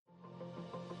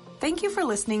Thank you for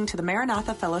listening to the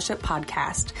Maranatha Fellowship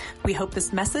podcast. We hope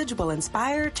this message will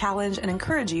inspire, challenge, and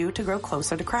encourage you to grow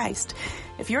closer to Christ.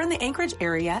 If you're in the Anchorage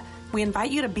area, we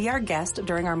invite you to be our guest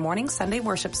during our morning Sunday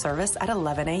worship service at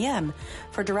 11 a.m.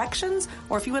 For directions,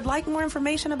 or if you would like more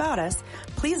information about us,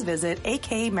 please visit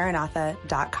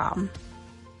akmaranatha.com.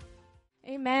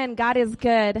 Amen. God is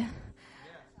good.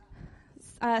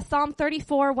 Psalm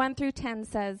 34, 1 through 10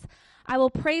 says, I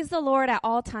will praise the Lord at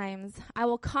all times. I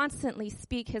will constantly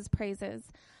speak his praises.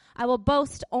 I will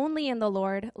boast only in the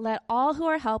Lord. Let all who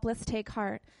are helpless take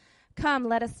heart. Come,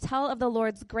 let us tell of the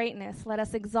Lord's greatness. Let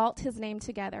us exalt his name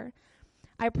together.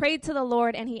 I prayed to the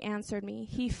Lord, and he answered me.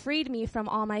 He freed me from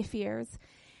all my fears.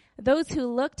 Those who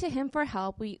look to him for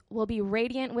help will be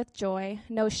radiant with joy.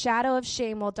 No shadow of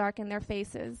shame will darken their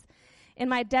faces. In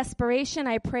my desperation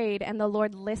I prayed, and the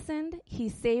Lord listened. He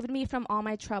saved me from all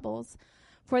my troubles.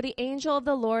 For the angel of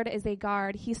the Lord is a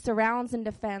guard. He surrounds and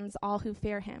defends all who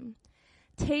fear him.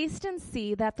 Taste and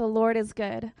see that the Lord is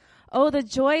good. Oh, the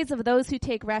joys of those who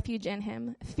take refuge in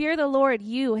him. Fear the Lord,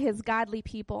 you, his godly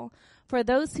people. For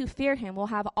those who fear him will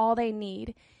have all they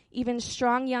need. Even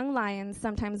strong young lions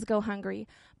sometimes go hungry,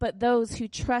 but those who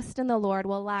trust in the Lord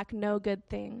will lack no good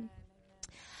thing.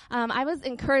 I was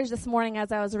encouraged this morning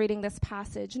as I was reading this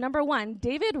passage. Number one,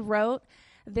 David wrote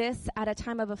this at a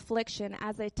time of affliction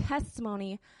as a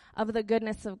testimony of the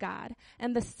goodness of God.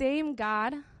 And the same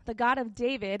God, the God of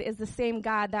David, is the same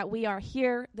God that we are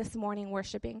here this morning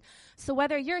worshiping. So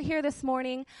whether you're here this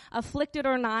morning, afflicted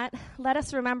or not, let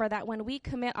us remember that when we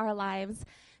commit our lives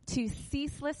to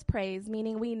ceaseless praise,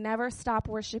 meaning we never stop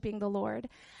worshiping the Lord,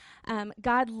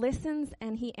 God listens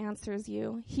and he answers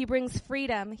you. He brings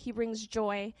freedom. He brings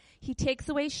joy. He takes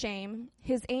away shame.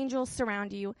 His angels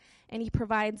surround you, and he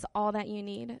provides all that you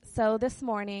need. So this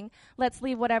morning, let's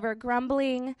leave whatever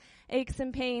grumbling, aches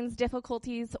and pains,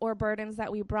 difficulties, or burdens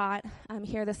that we brought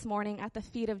here this morning at the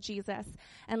feet of Jesus,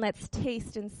 and let's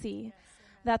taste and see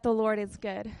that the Lord is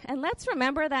good. And let's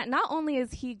remember that not only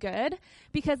is he good,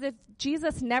 because if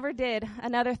Jesus never did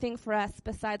another thing for us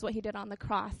besides what he did on the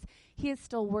cross, he is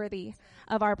still worthy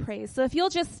of our praise. So if you'll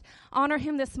just honor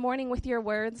him this morning with your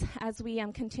words as we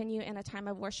continue in a time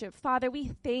of worship. Father,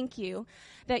 we thank you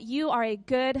that you are a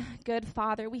good, good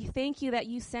Father. We thank you that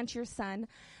you sent your Son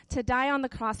to die on the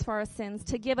cross for our sins,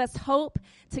 to give us hope,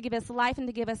 to give us life, and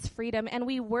to give us freedom. And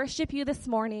we worship you this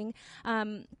morning.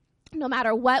 No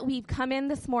matter what we've come in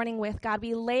this morning with, God,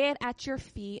 we lay it at your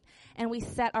feet and we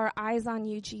set our eyes on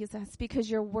you, Jesus,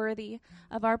 because you're worthy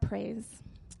of our praise.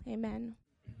 Amen.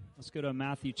 Let's go to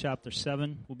Matthew chapter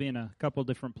 7. We'll be in a couple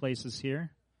different places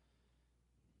here.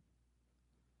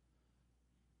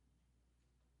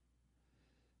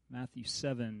 Matthew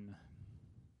 7.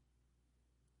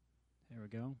 There we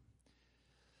go.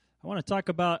 I want to talk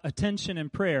about attention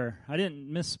and prayer. I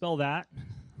didn't misspell that.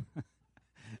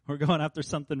 We're going after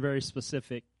something very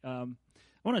specific. I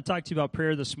want to talk to you about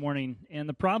prayer this morning. And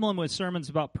the problem with sermons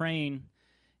about praying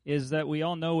is that we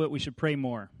all know that we should pray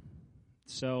more.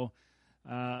 So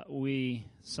we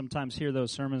sometimes hear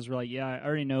those sermons, we're like, yeah, I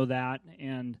already know that.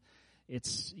 And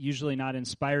it's usually not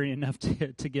inspiring enough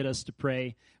to get us to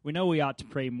pray. We know we ought to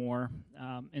pray more.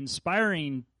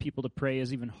 Inspiring people to pray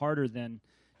is even harder than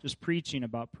just preaching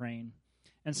about praying.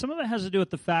 And some of it has to do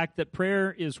with the fact that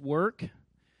prayer is work,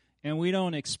 and we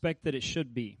don't expect that it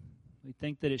should be. We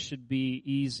think that it should be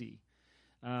easy.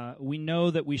 We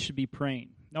know that we should be praying.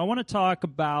 Now, I want to talk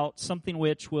about something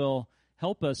which will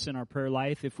help us in our prayer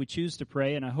life if we choose to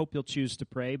pray, and I hope you'll choose to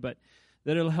pray, but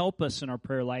that it'll help us in our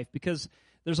prayer life, because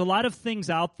there's a lot of things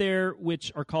out there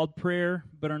which are called prayer,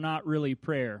 but are not really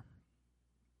prayer.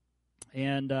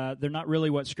 And they're not really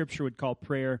what Scripture would call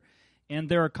prayer. And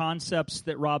there are concepts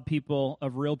that rob people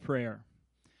of real prayer.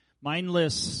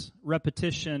 Mindless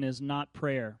repetition is not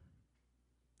prayer.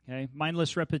 Okay?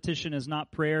 Mindless repetition is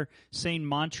not prayer. Saying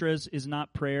mantras is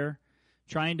not prayer.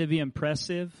 Trying to be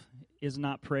impressive is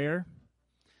not prayer.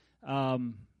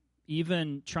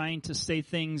 Even trying to say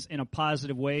things in a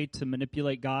positive way to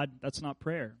manipulate God, that's not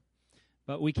prayer.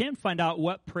 But we can find out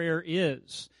what prayer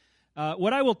is.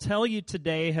 What I will tell you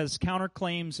today has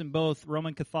counterclaims in both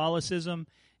Roman Catholicism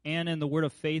and in the Word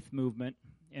of Faith movement.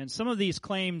 And some of these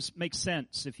claims make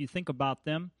sense if you think about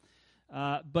them,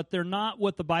 but they're not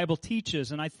what the Bible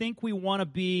teaches. And I think we want to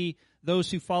be those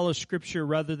who follow Scripture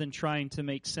rather than trying to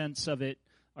make sense of it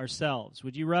ourselves.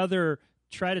 Would you rather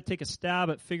try to take a stab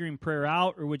at figuring prayer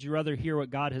out, or would you rather hear what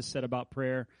God has said about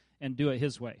prayer and do it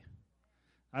His way?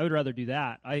 I would rather do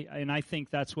that. I think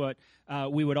that's what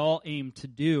we would all aim to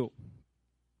do.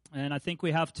 And I think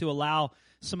we have to allow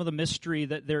some of the mystery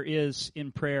that there is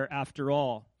in prayer after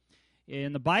all.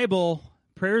 In the Bible,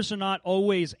 prayers are not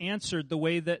always answered the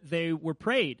way that they were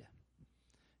prayed.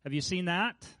 Have you seen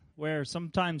that? Where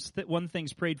sometimes one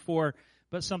thing's prayed for,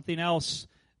 but something else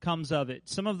comes of it.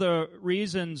 Some of the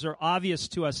reasons are obvious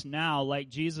to us now, like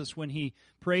Jesus when he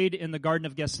prayed in the Garden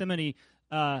of Gethsemane,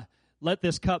 let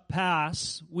this cup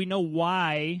pass. We know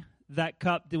why that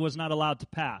cup was not allowed to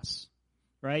pass,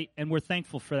 right? And we're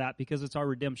thankful for that because it's our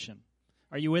redemption.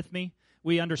 Are you with me?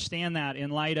 We understand that in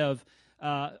light of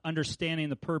understanding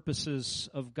the purposes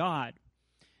of God.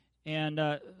 And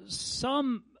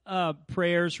some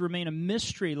prayers remain a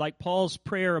mystery, like Paul's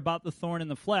prayer about the thorn in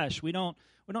the flesh. We don't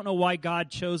know why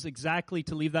God chose exactly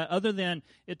to leave that, other than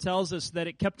it tells us that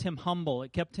it kept him humble.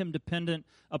 It kept him dependent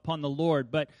upon the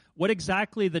Lord. But what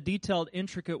exactly the detailed,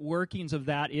 intricate workings of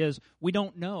that is, we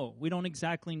don't know. We don't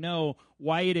exactly know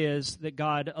why it is that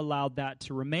God allowed that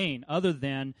to remain, other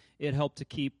than it helped to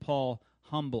keep Paul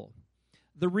humble.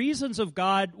 The reasons of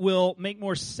God will make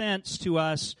more sense to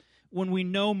us when we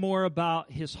know more about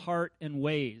his heart and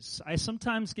ways. I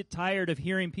sometimes get tired of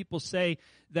hearing people say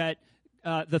that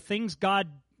the things God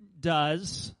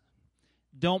does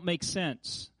don't make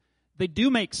sense. They do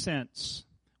make sense.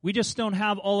 We just don't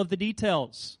have all of the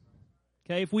details.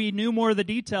 Okay, if we knew more of the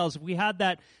details, if we had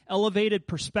that elevated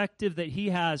perspective that he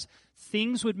has,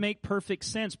 things would make perfect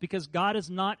sense, because God is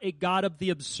not a God of the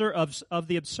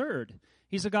absurd.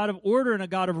 He's a God of order and a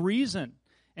God of reason.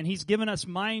 And he's given us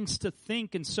minds to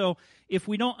think. And so if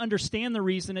we don't understand the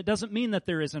reason, it doesn't mean that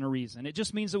there isn't a reason. It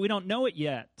just means that we don't know it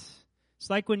yet. It's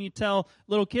like when you tell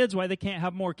little kids why they can't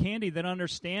have more candy. They don't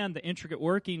understand the intricate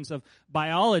workings of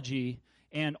biology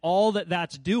and all that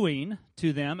that's doing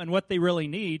to them and what they really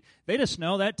need. They just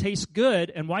know that tastes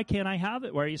good, and why can't I have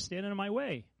it? Why are you standing in my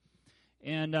way?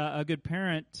 And a good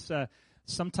parent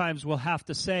sometimes will have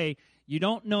to say, you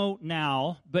don't know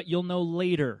now, but you'll know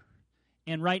later.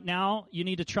 And right now, you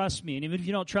need to trust me. And even if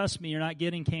you don't trust me, you're not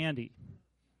getting candy.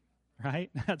 Right?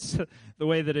 That's the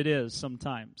way that it is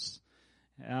sometimes.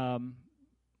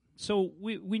 So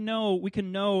we know, we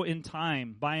can know in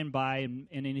time, by and by, and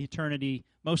in eternity,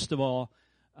 most of all,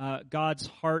 God's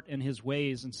heart and his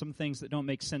ways, and some things that don't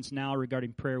make sense now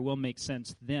regarding prayer will make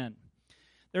sense then.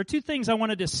 There are two things I want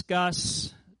to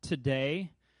discuss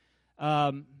today,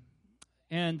 and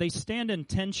they stand in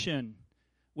tension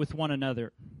with one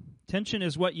another. Tension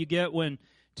is what you get when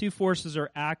two forces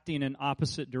are acting in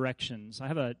opposite directions. I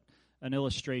have an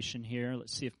illustration here.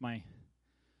 Let's see if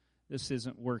this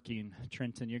isn't working.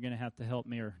 Trenton, you're going to have to help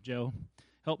me, or Joe,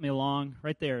 help me along.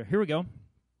 Right there. Here we go.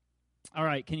 All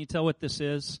right, can you tell what this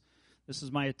is? This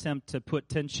is my attempt to put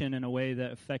tension in a way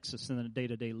that affects us in the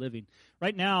day-to-day living.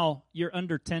 Right now, you're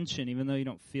under tension even though you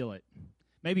don't feel it.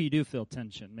 Maybe you do feel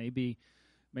tension. Maybe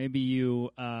you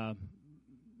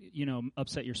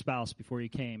upset your spouse before you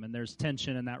came, and there's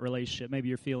tension in that relationship. Maybe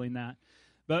you're feeling that.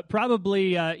 But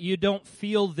probably you don't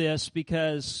feel this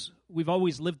because we've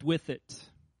always lived with it.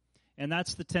 And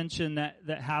that's the tension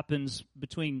that happens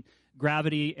between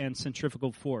gravity and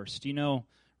centrifugal force. Do you know,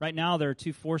 right now there are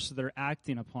two forces that are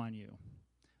acting upon you.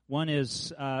 One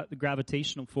is the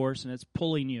gravitational force, and it's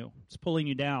pulling you. It's pulling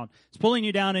you down. It's pulling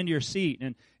you down into your seat.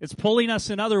 And it's pulling us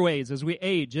in other ways as we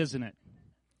age, isn't it?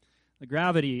 The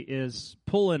gravity is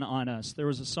pulling on us. There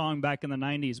was a song back in the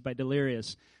 90s by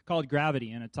Delirious called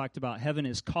Gravity, and it talked about heaven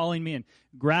is calling me and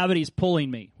gravity's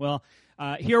pulling me. Well,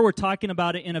 here we're talking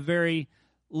about it in a very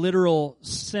literal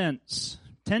sense.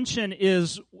 Tension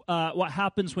is what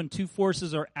happens when two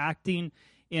forces are acting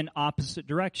in opposite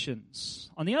directions.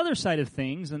 On the other side of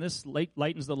things, and this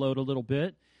lightens the load a little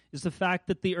bit, is the fact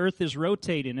that the earth is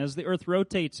rotating. As the earth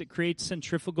rotates, it creates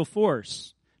centrifugal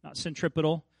force. Not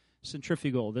centripetal,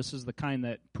 centrifugal. This is the kind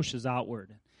that pushes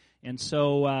outward. And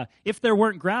so if there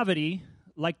weren't gravity,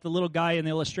 like the little guy in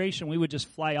the illustration, we would just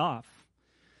fly off.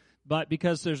 But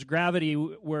because there's gravity,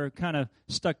 we're kind of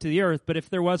stuck to the earth. But if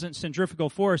there wasn't centrifugal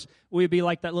force, we'd be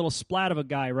like that little splat of a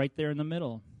guy right there in the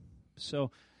middle.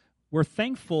 So we're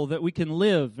thankful that we can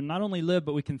live, and not only live,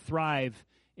 but we can thrive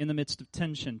in the midst of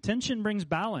tension. Tension brings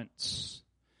balance.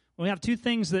 When we have two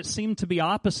things that seem to be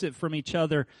opposite from each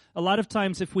other, a lot of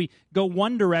times if we go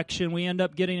one direction, we end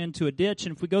up getting into a ditch.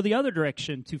 And if we go the other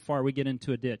direction too far, we get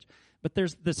into a ditch. But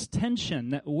there's this tension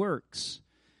that works,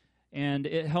 and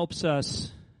it helps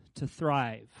us to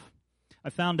thrive. I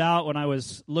found out when I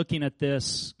was looking at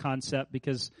this concept,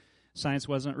 because science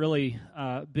wasn't really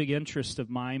a big interest of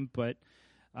mine, but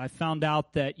I found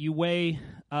out that you weigh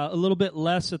a little bit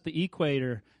less at the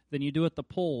equator than you do at the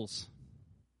poles.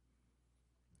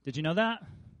 Did you know that?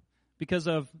 Because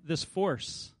of this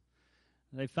force.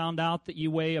 They found out that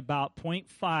you weigh about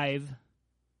 0.5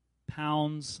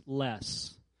 pounds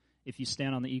less if you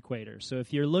stand on the equator. So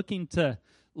if you're looking to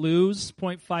lose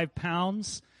 0.5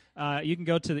 pounds, You can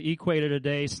go to the equator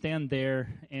today, stand there,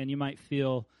 and you might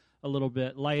feel a little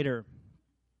bit lighter.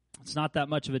 It's not that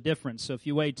much of a difference. So if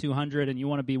you weigh 200 and you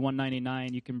want to be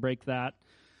 199, you can break that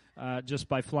just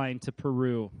by flying to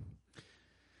Peru.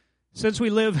 Since we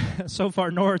live so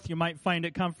far north, you might find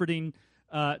it comforting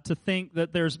to think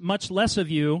that there's much less of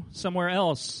you somewhere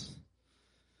else.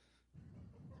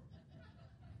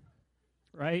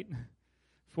 Right?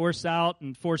 Force out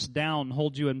and force down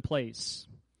hold you in place.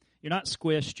 You're not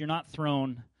squished, you're not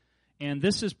thrown, and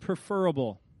this is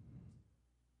preferable.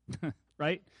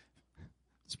 Right?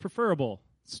 It's preferable.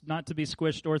 It's not to be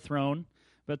squished or thrown,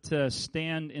 but to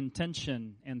stand in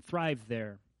tension and thrive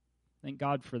there. Thank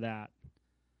God for that.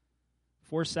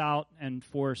 Force out and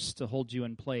force to hold you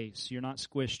in place. You're not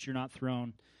squished, you're not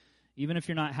thrown. Even if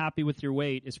you're not happy with your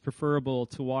weight, it's preferable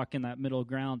to walk in that middle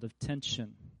ground of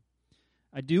tension.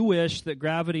 I do wish that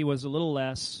gravity was a little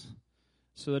less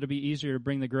so that it'd be easier to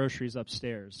bring the groceries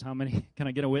upstairs. How many can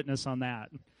I get a witness on that?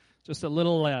 Just a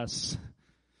little less.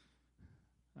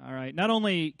 All right. Not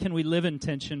only can we live in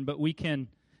tension, but we can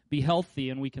be healthy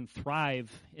and we can thrive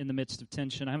in the midst of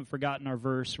tension. I haven't forgotten our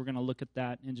verse. We're going to look at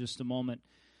that in just a moment.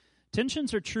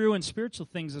 Tensions are true in spiritual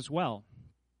things as well.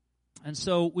 And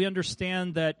so we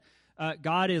understand that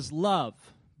God is love,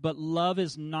 but love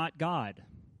is not God.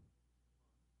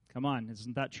 Come on,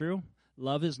 isn't that true?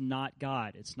 Love is not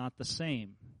God. It's not the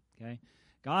same. Okay?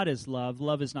 God is love.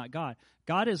 Love is not God.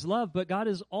 God is love, but God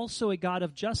is also a God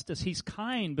of justice. He's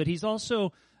kind, but He's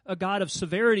also a God of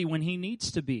severity when He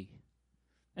needs to be.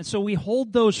 And so we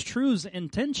hold those truths in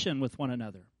tension with one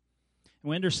another. And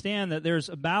we understand that there's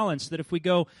a balance, that if we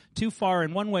go too far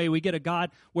in one way, we get a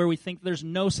God where we think there's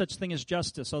no such thing as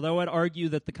justice. Although I'd argue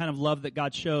that the kind of love that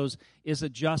God shows is a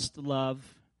just love,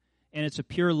 and it's a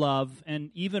pure love.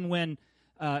 And even when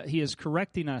He is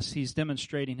correcting us, He's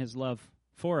demonstrating His love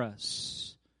for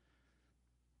us.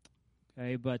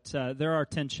 Okay, but there are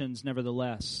tensions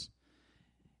nevertheless.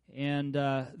 And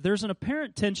there's an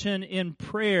apparent tension in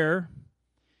prayer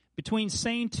between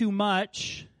saying too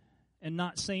much and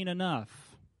not saying enough.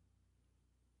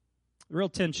 The real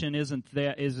tension isn't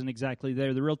exactly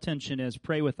there. The real tension is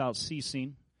pray without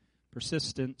ceasing,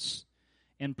 persistence,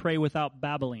 and pray without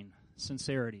babbling,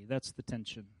 sincerity. That's the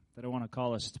tension that I want to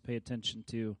call us to pay attention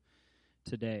to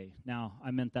today. Now,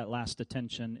 I meant that last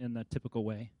attention in the typical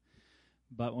way,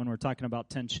 but when we're talking about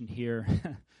tension here,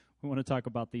 we want to talk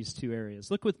about these two areas.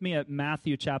 Look with me at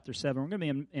Matthew chapter 7. We're going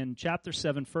to be in chapter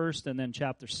 7 first and then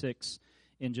chapter 6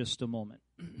 in just a moment.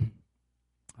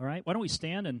 All right, why don't we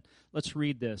stand and let's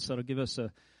read this. So it'll give us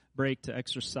a break to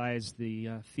exercise the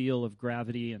feel of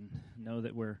gravity and know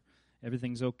that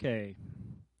everything's okay.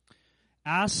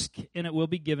 Ask and it will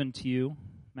be given to you,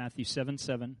 Matthew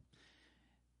 7:7.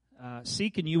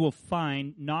 Seek and you will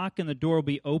find. Knock and the door will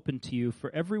be open to you. For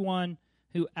everyone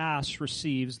who asks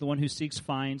receives. The one who seeks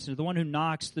finds. And the one who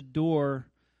knocks, the door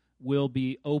will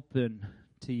be open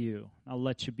to you. I'll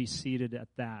let you be seated at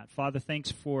that. Father, thanks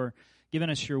for giving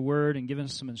us your word and giving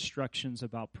us some instructions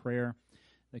about prayer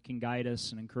that can guide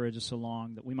us and encourage us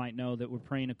along, that we might know that we're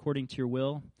praying according to your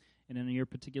will and in your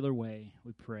particular way,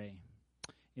 we pray.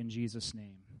 In Jesus'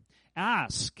 name.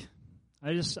 Ask.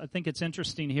 I think it's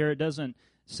interesting here. It doesn't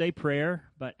say prayer,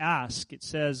 but ask. It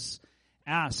says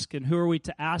ask. And who are we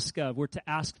to ask of? We're to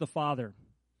ask the Father,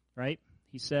 right?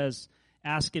 He says,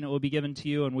 ask and it will be given to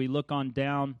you. And we look on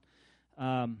down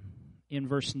in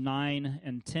verse 9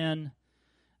 and 10.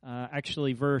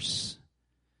 Actually, verse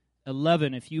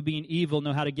 11. If you being evil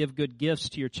know how to give good gifts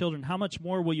to your children, how much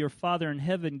more will your Father in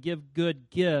heaven give good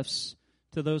gifts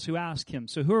to those who ask Him?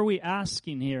 So who are we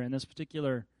asking here in this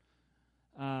particular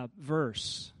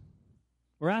verse?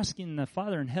 We're asking the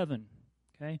Father in heaven,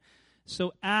 okay?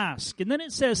 So ask. And then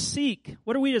it says seek.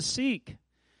 What are we to seek?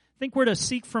 I think we're to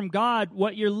seek from God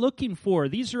what you're looking for.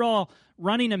 These are all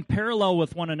running in parallel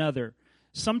with one another.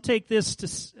 Some take this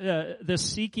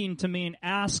seeking to mean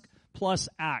ask plus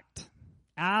act.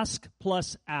 Ask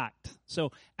plus act.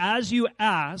 So as you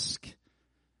ask,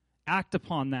 act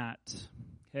upon that.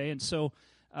 Okay, and so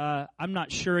I'm not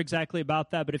sure exactly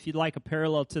about that, but if you'd like a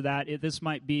parallel to that, this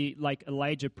might be like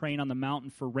Elijah praying on the mountain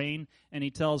for rain, and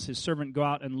he tells his servant, go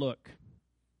out and look.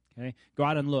 Okay, go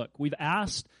out and look. We've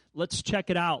asked, let's check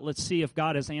it out. Let's see if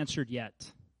God has answered yet.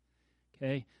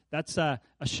 Okay, that's a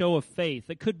show of faith.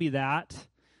 It could be that.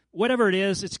 Whatever it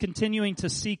is, it's continuing to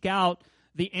seek out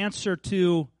the answer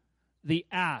to the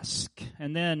ask.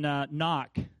 And then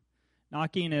knock.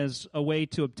 Knocking is a way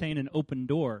to obtain an open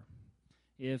door.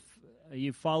 If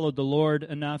you've followed the Lord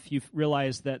enough, you've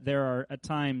realized that there are at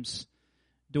times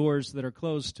doors that are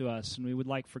closed to us, and we would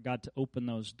like for God to open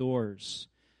those doors.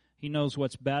 He knows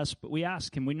what's best, but we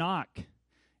ask Him, we knock.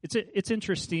 It's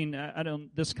interesting.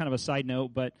 This is kind of a side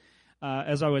note, but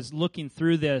as I was looking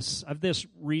through this, I have this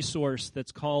resource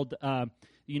that's called the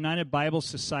United Bible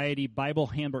Society Bible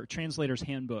Handbook, Translator's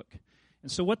Handbook.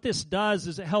 And so what this does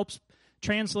is it helps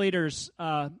translators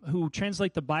who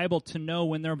translate the Bible to know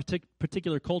when they're in a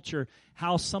particular culture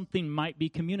how something might be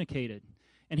communicated.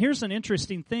 And here's an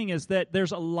interesting thing is that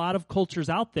there's a lot of cultures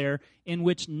out there in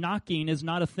which knocking is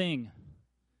not a thing.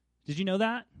 Did you know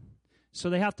that? So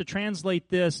they have to translate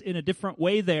this in a different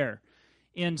way there.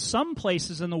 In some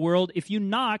places in the world, if you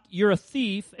knock, you're a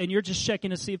thief and you're just checking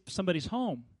to see if somebody's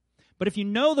home. But if you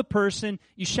know the person,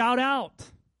 you shout out,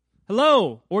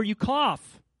 hello, or you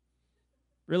cough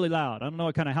really loud. I don't know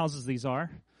what kind of houses these are,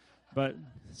 but it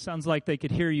sounds like they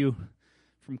could hear you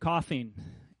from coughing.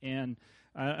 And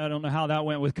I don't know how that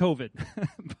went with COVID,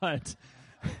 but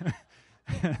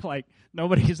like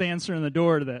nobody's answering the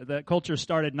door. That culture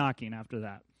started knocking after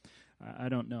that. I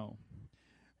don't know.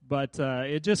 But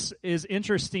it just is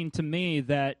interesting to me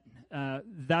that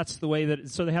that's the way that,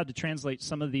 so they had to translate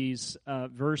some of these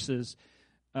verses.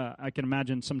 I can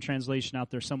imagine some translation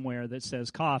out there somewhere that says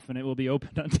cough and it will be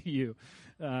opened unto you.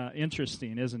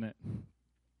 Interesting, isn't it?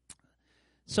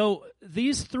 So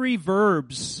these three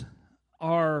verbs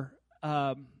are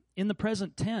in the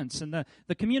present tense, and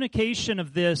the communication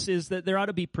of this is that there ought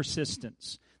to be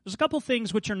persistence. There's a couple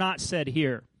things which are not said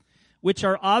here, which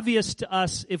are obvious to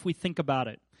us if we think about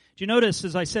it. Do you notice,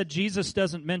 as I said, Jesus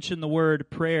doesn't mention the word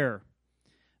prayer,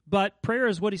 but prayer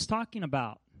is what he's talking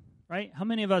about, right? How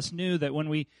many of us knew that when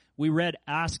we read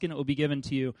ask and it will be given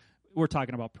to you, we're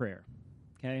talking about prayer,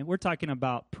 okay? We're talking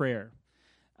about prayer.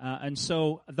 And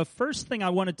so the first thing I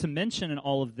wanted to mention in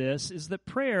all of this is that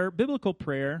prayer, biblical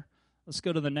prayer, let's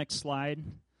go to the next slide.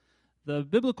 The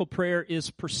biblical prayer is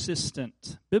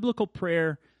persistent. Biblical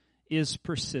prayer is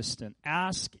persistent.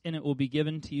 Ask and it will be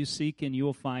given to you. Seek and you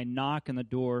will find. Knock and the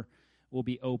door will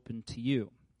be open to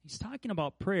you. He's talking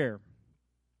about prayer.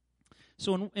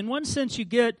 So in one sense you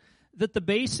get that the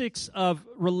basics of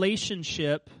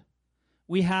relationship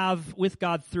we have with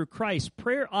God through Christ.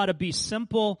 Prayer ought to be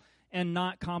simple and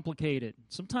not complicated.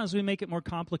 Sometimes we make it more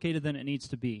complicated than it needs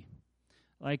to be.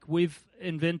 Like we've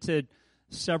invented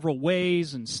several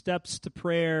ways and steps to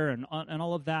prayer and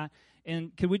all of that.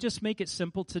 And can we just make it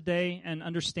simple today and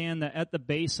understand that at the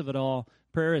base of it all,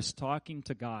 prayer is talking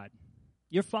to God,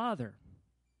 your Father.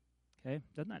 Okay?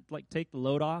 Doesn't that like take the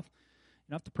load off?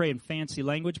 You don't have to pray in fancy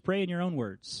language. Pray in your own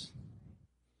words.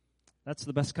 That's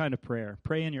the best kind of prayer.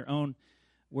 Pray in your own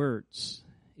words.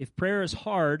 If prayer is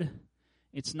hard,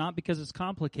 it's not because it's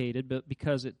complicated, but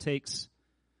because it takes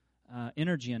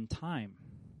energy and time.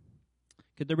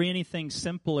 Could there be anything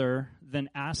simpler than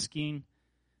asking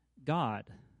God?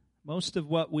 Most of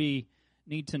what we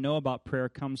need to know about prayer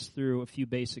comes through a few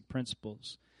basic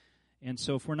principles. And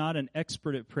so if we're not an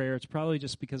expert at prayer, it's probably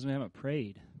just because we haven't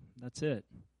prayed. That's it.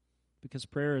 Because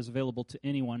prayer is available to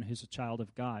anyone who's a child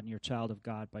of God, and you're a child of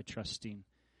God by trusting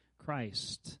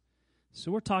Christ.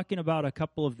 So we're talking about a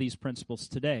couple of these principles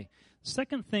today. The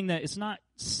second thing that is not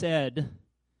said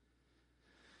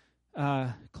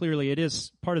clearly, it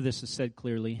is, part of this is said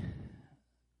clearly,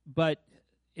 but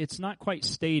it's not quite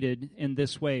stated in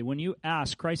this way. When you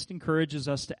ask, Christ encourages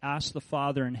us to ask the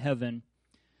Father in heaven.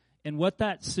 And what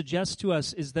that suggests to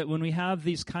us is that when we have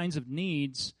these kinds of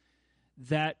needs,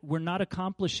 that we're not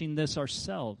accomplishing this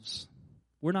ourselves.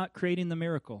 We're not creating the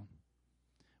miracle.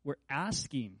 We're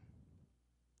asking,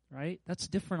 right? That's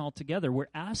different altogether. We're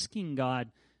asking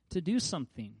God to do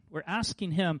something. We're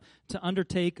asking Him to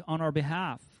undertake on our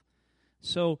behalf.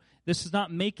 So this is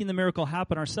not making the miracle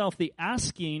happen ourselves. The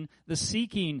asking, the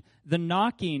seeking, the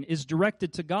knocking is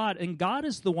directed to God, and God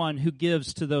is the one who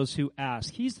gives to those who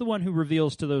ask. He's the one who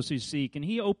reveals to those who seek, and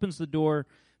He opens the door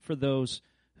for those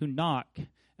who knock.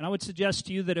 And I would suggest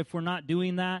to you that if we're not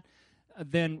doing that,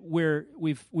 then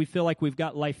we feel like we've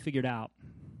got life figured out.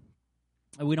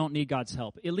 We don't need God's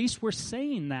help. At least we're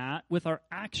saying that with our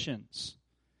actions.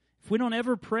 If we don't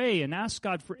ever pray and ask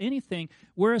God for anything,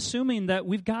 we're assuming that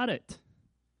we've got it.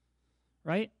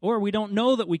 Right? Or we don't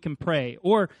know that we can pray,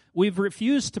 or we've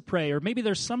refused to pray, or maybe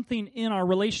there's something in our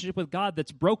relationship with God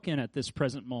that's broken at this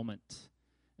present moment.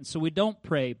 And so we don't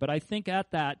pray. But I think at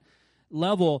that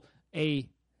level, a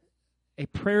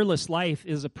prayerless life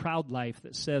is a proud life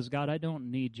that says, God, I don't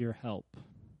need your help.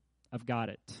 I've got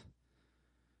it.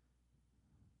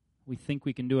 We think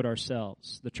we can do it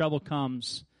ourselves. The trouble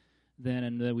comes then,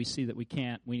 and then we see that we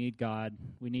can't. We need God.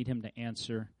 We need Him to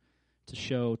answer, to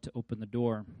show, to open the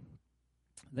door.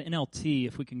 The NLT,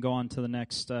 if we can go on to the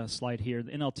next slide here,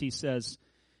 the NLT says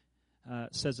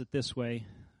it this way,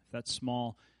 if that's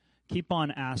small. Keep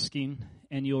on asking,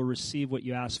 and you'll receive what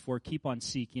you ask for. Keep on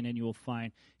seeking, and you will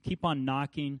find. Keep on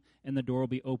knocking, and the door will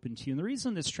be open to you. And the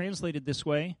reason it's translated this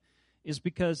way is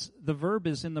because the verb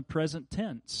is in the present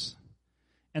tense.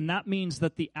 And that means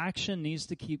that the action needs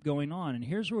to keep going on. And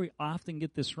here's where we often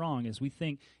get this wrong, is we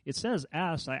think, it says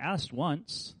ask. I asked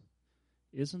once.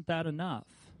 Isn't that enough?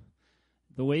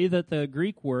 The way that the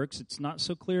Greek works, it's not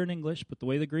so clear in English, but the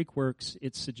way the Greek works,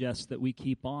 it suggests that we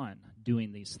keep on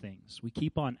doing these things. We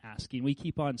keep on asking. We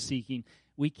keep on seeking.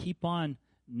 We keep on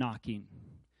knocking.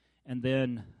 And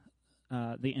then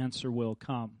the answer will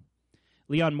come.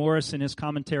 Leon Morris, in his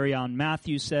commentary on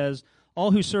Matthew, says,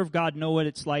 all who serve God know what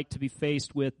it's like to be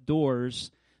faced with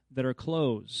doors that are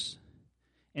closed.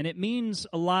 And it means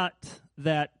a lot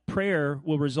that prayer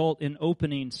will result in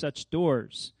opening such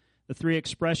doors. The three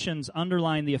expressions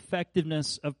underline the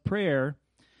effectiveness of prayer.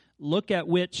 Look at it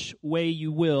which way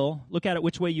you will,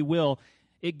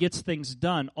 it gets things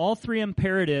done. All three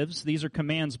imperatives, these are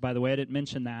commands, by the way, I didn't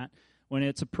mention that. When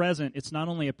it's a present, it's not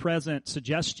only a present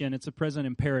suggestion, it's a present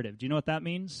imperative. Do you know what that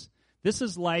means? This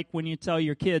is like when you tell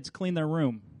your kids, clean their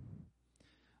room.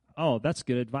 Oh, that's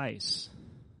good advice.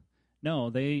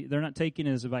 No, they're not taking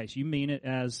it as advice. You mean it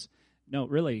as, no,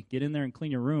 really, get in there and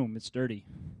clean your room. It's dirty,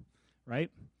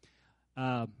 right?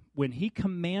 When he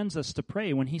commands us to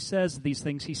pray, when he says these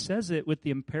things, he says it with the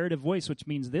imperative voice, which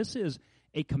means this is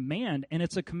a command, and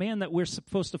it's a command that we're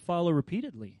supposed to follow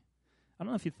repeatedly. I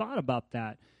don't know if you thought about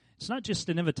that. It's not just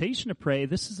an invitation to pray.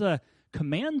 This is a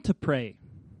command to pray.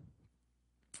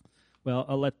 Well,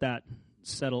 I'll let that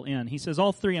settle in. He says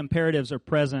all three imperatives are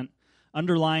present,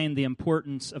 underlying the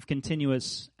importance of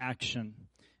continuous action.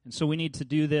 And so we need to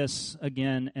do this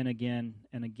again and again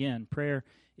and again. Prayer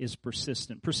is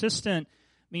persistent. Persistent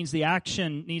means the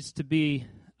action needs to be,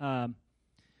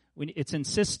 it's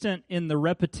insistent in the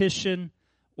repetition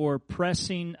or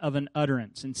pressing of an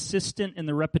utterance. Insistent in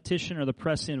the repetition or the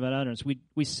pressing of an utterance.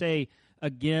 We say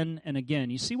again and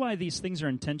again. You see why these things are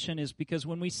in tension is because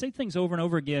when we say things over and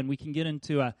over again, we can get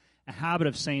into a habit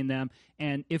of saying them,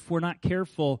 and if we're not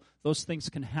careful, those things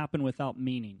can happen without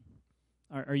meaning.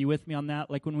 Are you with me on that?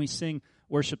 Like when we sing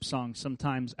worship songs,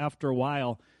 sometimes after a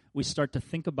while, we start to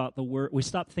think about the word. We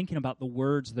stop thinking about the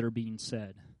words that are being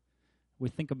said. We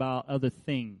think about other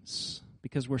things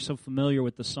because we're so familiar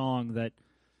with the song that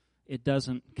it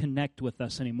doesn't connect with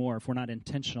us anymore if we're not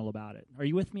intentional about it. Are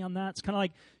you with me on that? It's kind of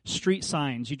like street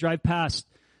signs. You drive past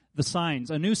the signs.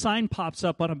 A new sign pops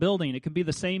up on a building. It could be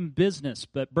the same business,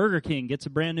 but Burger King gets a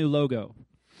brand new logo.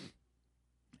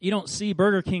 You don't see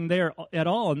Burger King there at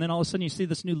all, and then all of a sudden you see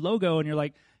this new logo, and you're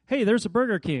like, hey, there's a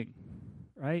Burger King,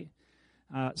 right?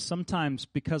 Sometimes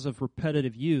because of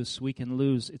repetitive use, we can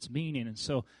lose its meaning. And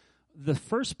so the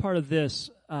first part of this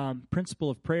principle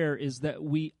of prayer is that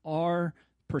we are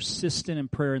persistent in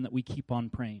prayer and that we keep on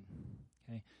praying.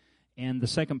 Okay? And the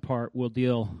second part will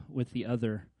deal with the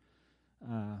other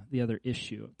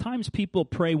issue. At times people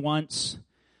pray once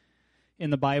in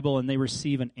the Bible and they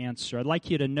receive an answer. I'd like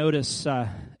you to notice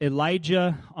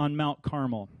Elijah on Mount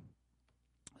Carmel.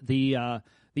 The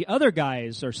other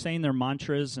guys are saying their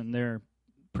mantras and they're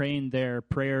praying their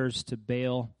prayers to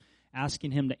Baal,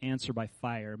 asking him to answer by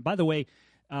fire. And by the way,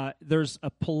 there's a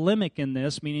polemic in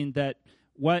this, meaning that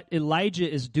what Elijah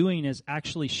is doing is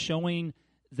actually showing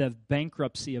the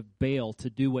bankruptcy of Baal to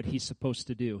do what he's supposed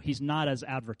to do. He's not as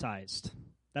advertised.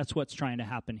 That's what's trying to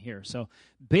happen here. So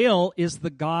Baal is the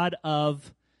god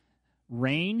of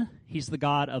rain. He's the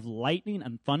god of lightning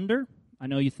and thunder. I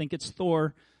know you think it's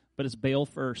Thor, but it's Baal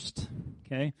first.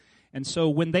 Okay? And so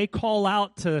when they call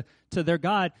out to their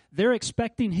God, they're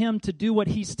expecting him to do what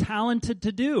he's talented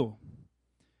to do.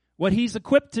 What he's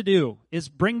equipped to do is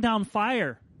bring down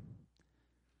fire.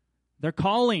 They're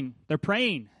calling, they're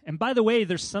praying. And by the way,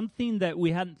 there's something that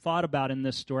we hadn't thought about in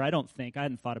this story. I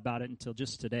hadn't thought about it until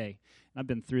just today. I've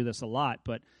been through this a lot,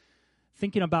 but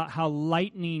thinking about how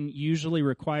lightning usually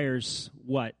requires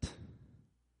what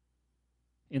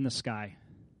in the sky?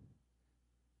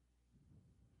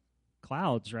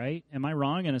 Clouds, right? Am I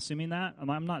wrong in assuming that?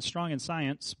 I'm not strong in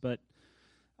science, but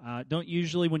don't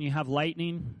usually when you have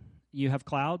lightning, you have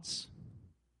clouds?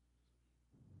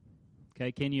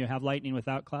 Okay, can you have lightning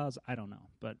without clouds? I don't know,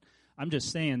 but I'm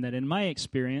just saying that in my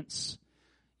experience,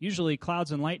 usually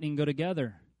clouds and lightning go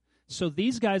together. So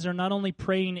these guys are not only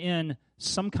praying in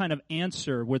some kind of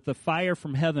answer with the fire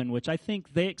from heaven, which I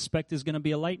think they expect is going to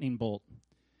be a lightning bolt.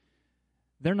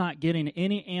 They're not getting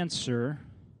any answer,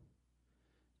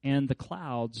 and the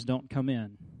clouds don't come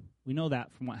in. We know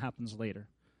that from what happens later.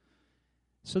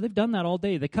 So they've done that all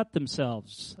day. They cut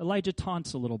themselves. Elijah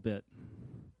taunts a little bit.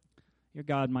 Your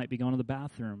God might be going to the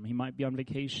bathroom. He might be on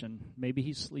vacation. Maybe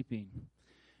he's sleeping.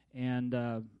 And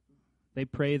They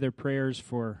pray their prayers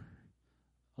for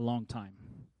a long time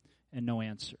and no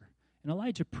answer. And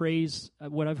Elijah prays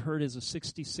what I've heard is a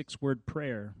 66-word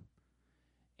prayer.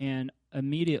 And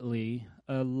immediately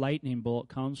a lightning bolt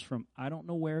comes from I don't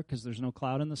know where, because there's no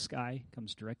cloud in the sky,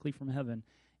 comes directly from heaven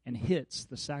and hits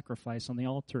the sacrifice on the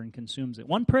altar and consumes it.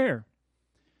 One prayer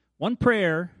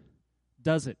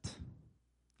does it.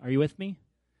 Are you with me?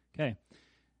 Okay.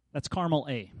 That's Carmel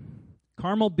A.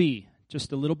 Carmel B,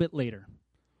 just a little bit later.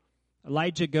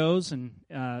 Elijah goes and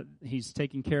he's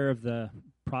taking care of the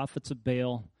prophets of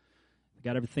Baal.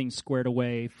 Got everything squared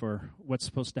away for what's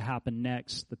supposed to happen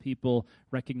next. The people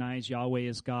recognize Yahweh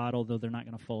as God, although they're not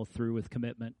going to follow through with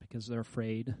commitment because they're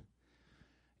afraid.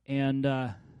 And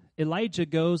Elijah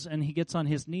goes and he gets on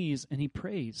his knees and he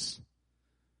prays.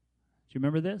 Do you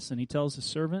remember this? And he tells his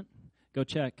servant, go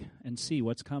check and see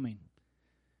what's coming.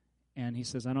 And he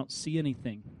says, I don't see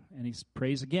anything. And he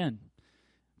prays again.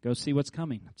 Go see what's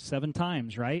coming. 7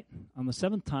 times, right? On the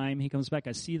 7th time, he comes back.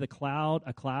 I see a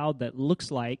cloud that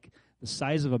looks like the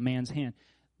size of a man's hand.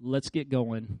 Let's get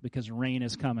going because rain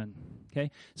is coming.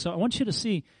 Okay? So I want you to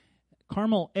see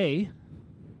Carmel A,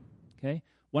 okay,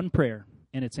 1 prayer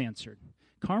and it's answered.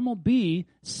 Carmel B,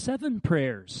 7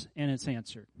 prayers and it's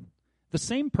answered. The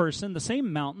same person, the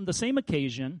same mountain, the same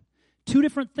occasion, 2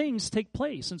 different things take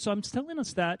place. And so I'm telling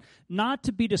us that not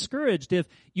to be discouraged if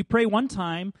you pray one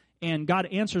time and God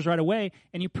answers right away,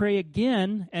 and you pray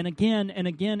again and again and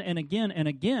again and again and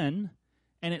again,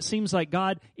 and it seems like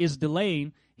God is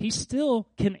delaying, He still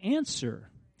can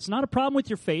answer. It's not a problem with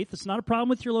your faith. It's not a problem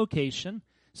with your location.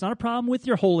 It's not a problem with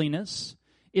your holiness.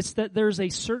 It's that there's a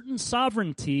certain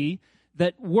sovereignty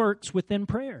that works within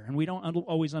prayer, and we don't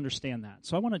always understand that.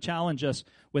 So I want to challenge us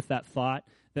with that thought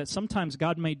that sometimes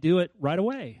God may do it right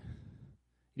away.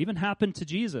 It even happened to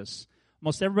Jesus.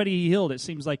 Most everybody He healed, it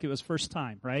seems like it was first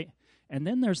time, right? And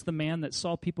then there's the man that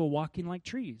saw people walking like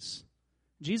trees.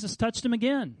 Jesus touched him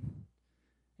again,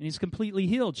 and he's completely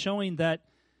healed, showing that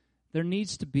there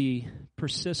needs to be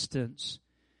persistence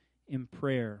in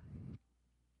prayer.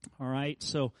 All right,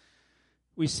 so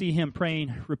we see him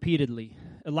praying repeatedly.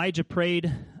 Elijah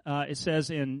prayed, it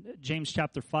says in James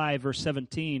chapter 5, verse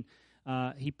 17,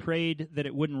 he prayed that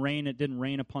it wouldn't rain. It didn't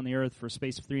rain upon the earth for a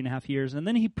space of 3.5 years. And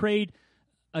then he prayed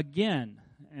again,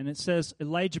 and it says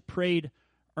Elijah prayed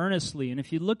earnestly. And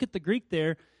if you look at the Greek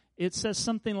there, it says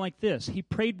something like this: he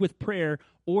prayed with prayer,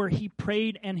 or he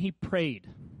prayed and he prayed,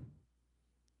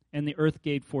 and the earth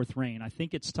gave forth rain. I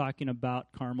think it's talking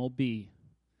about Carmel B.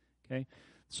 Okay,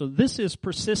 so this is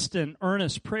persistent,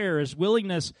 earnest prayer, is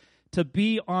willingness to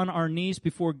be on our knees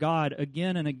before God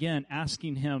again and again,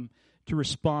 asking Him to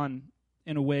respond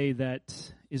in a way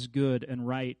that is good and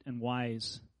right and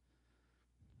wise.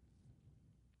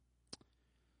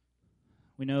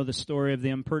 We know the story of the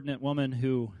impertinent woman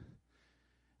who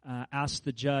asked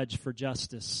the judge for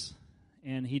justice,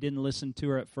 and he didn't listen to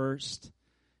her at first.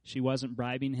 She wasn't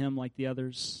bribing him like the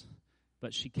others,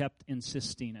 but she kept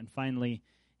insisting, and finally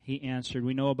he answered.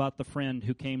 We know about the friend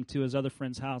who came to his other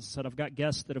friend's house and said, I've got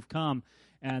guests that have come,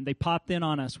 and they popped in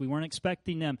on us. We weren't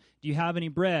expecting them. Do you have any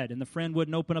bread? And the friend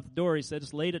wouldn't open up the door. He said,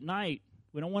 it's late at night.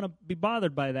 We don't want to be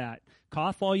bothered by that.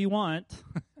 Cough all you want.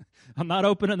 I'm not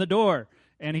opening the door.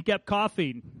 And he kept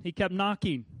coughing. He kept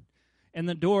knocking. And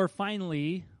the door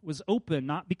finally was open,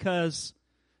 not because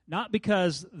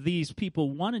these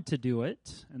people wanted to do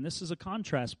it, and this is a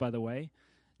contrast, by the way,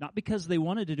 not because they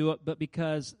wanted to do it, but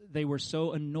because they were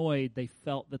so annoyed they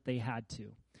felt that they had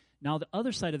to. Now, the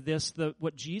other side of this,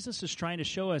 what Jesus is trying to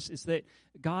show us is that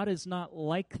God is not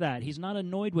like that. He's not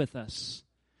annoyed with us.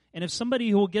 And if somebody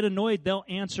who will get annoyed, they'll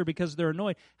answer because they're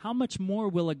annoyed. How much more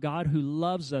will a God who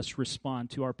loves us respond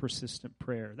to our persistent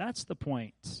prayer? That's the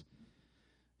point.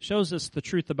 Shows us the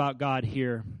truth about God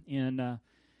here in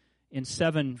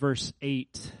 7 verse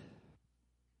 8.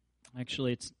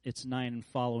 Actually, it's 9 and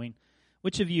following.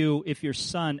 Which of you, if your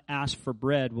son asks for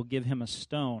bread, will give him a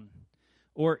stone?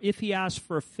 Or if he asks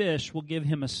for a fish, will give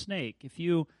him a snake? If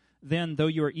you then, though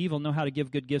you are evil, know how to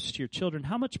give good gifts to your children,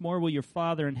 how much more will your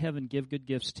Father in heaven give good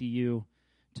gifts to you,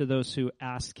 to those who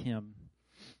ask Him?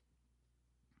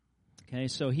 Okay,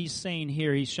 so he's saying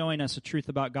here, he's showing us a truth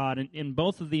about God. And in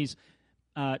both of these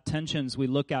tensions we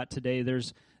look at today,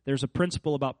 there's a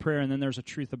principle about prayer, and then there's a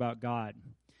truth about God.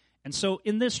 And so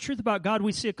in this truth about God,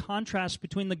 we see a contrast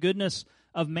between the goodness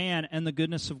of man and the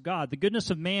goodness of God. The goodness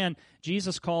of man,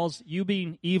 Jesus calls you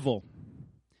being evil.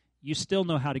 You still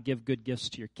know how to give good gifts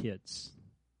to your kids,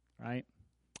 right?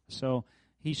 So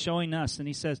he's showing us, and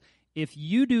he says, if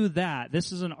you do that,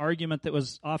 this is an argument that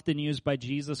was often used by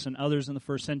Jesus and others in the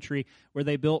first century, where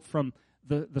they built from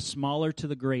the smaller to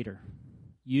the greater.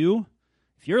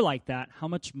 If you're like that, how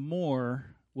much more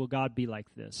will God be like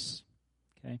this?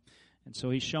 Okay? And so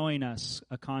he's showing us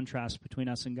a contrast between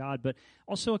us and God, but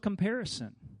also a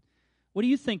comparison. What do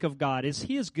you think of God? Is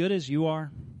he as good as you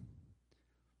are?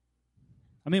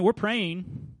 I mean, we're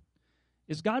praying.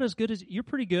 Is God as good as you're?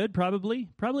 Pretty good, probably.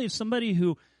 Probably if somebody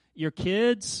who, your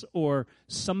kids or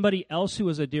somebody else who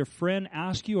is a dear friend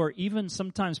ask you, or even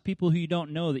sometimes people who you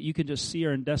don't know that you can just see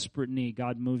are in desperate need,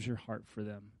 God moves your heart for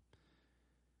them.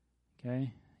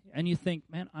 Okay? And you think,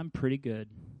 man, I'm pretty good.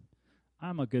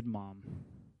 I'm a good mom.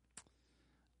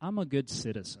 I'm a good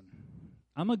citizen.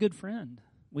 I'm a good friend.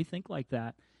 We think like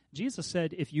that. Jesus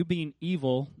said, if you being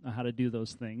evil know how to do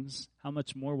those things, how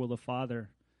much more will the Father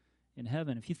in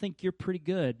heaven? If you think you're pretty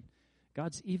good,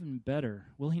 God's even better.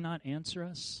 Will he not answer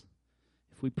us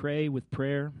if we pray with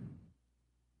prayer?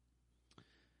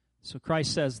 So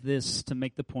Christ says this to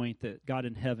make the point that God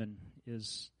in heaven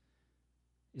is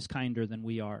kinder than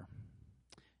we are.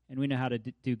 And we know how to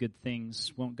do good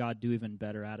things. Won't God do even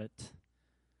better at it?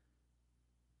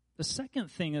 The second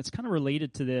thing that's kind of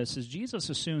related to this is Jesus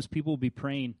assumes people will be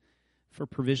praying for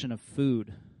provision of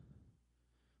food,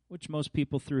 which most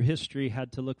people through history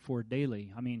had to look for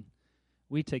daily. I mean,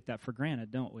 we take that for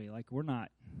granted, don't we? Like we're not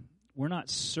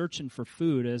searching for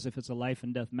food as if it's a life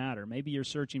and death matter. Maybe you're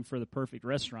searching for the perfect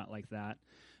restaurant like that,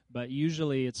 but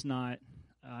usually it's not,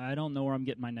 I don't know where I'm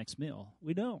getting my next meal.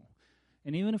 We don't.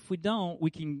 And even if we don't,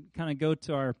 we can kind of go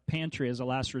to our pantry as a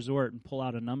last resort and pull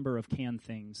out a number of canned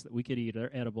things that we could eat, are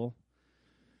edible,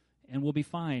 and we'll be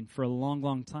fine for a long,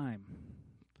 long time.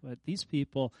 But these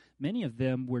people, many of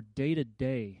them were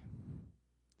day-to-day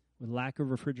with lack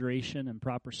of refrigeration and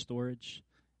proper storage.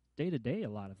 Day-to-day, a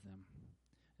lot of them.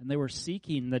 And they were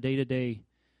seeking the day-to-day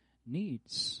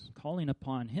needs, calling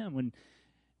upon him.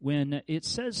 When it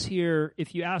says here,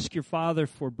 if you ask your Father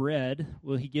for bread,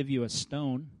 will he give you a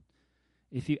stone?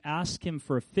 If you ask him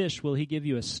for a fish, will he give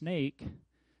you a snake?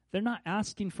 They're not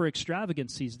asking for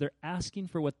extravagancies. They're asking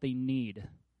for what they need. Do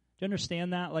you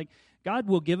understand that? Like, God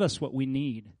will give us what we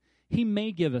need. He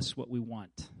may give us what we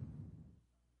want.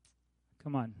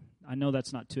 Come on. I know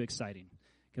that's not too exciting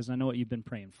because I know what you've been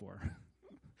praying for.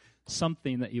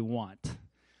 Something that you want.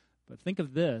 But think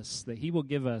of this, that he will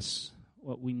give us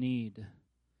what we need.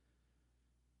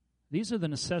 These are the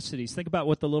necessities. Think about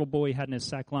what the little boy had in his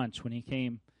sack lunch when he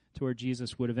came to where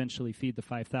Jesus would eventually feed the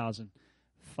 5,000.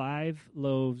 5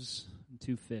 loaves and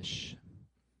 2 fish.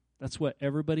 That's what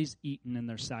everybody's eating in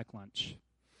their sack lunch.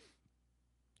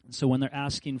 And so when they're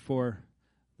asking for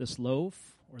this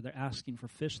loaf or they're asking for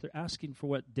fish, they're asking for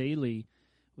what daily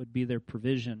would be their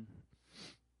provision.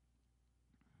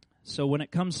 So when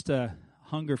it comes to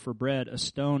hunger for bread, a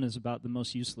stone is about the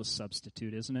most useless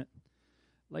substitute, isn't it?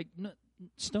 Like, no,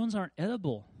 stones aren't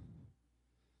edible.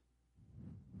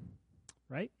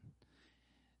 Right?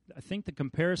 I think the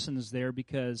comparison is there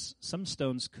because some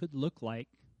stones could look like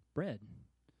bread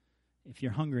if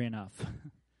you're hungry enough.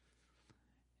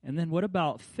 And then what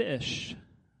about fish?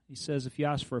 He says if you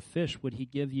ask for a fish, would he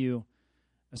give you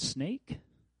a snake?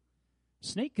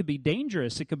 Snake could be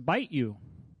dangerous. It could bite you.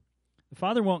 The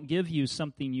Father won't give you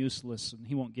something useless, and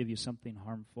he won't give you something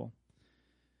harmful.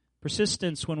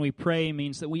 Persistence when we pray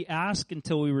means that we ask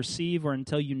until we receive or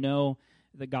until you know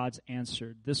that God's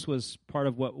answered. This was part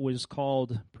of what was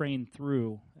called praying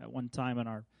through at one time in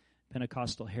our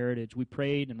Pentecostal heritage. We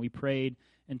prayed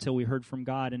until we heard from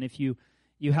God. And if you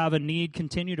have a need,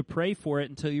 continue to pray for it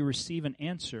until you receive an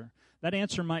answer. That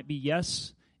answer might be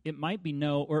yes, it might be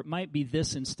no, or it might be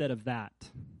this instead of that.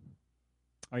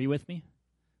 Are you with me?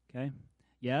 Okay.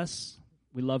 Yes,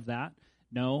 we love that.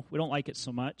 No, we don't like it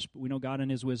so much, but we know God in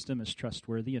his wisdom is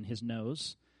trustworthy and his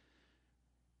knows.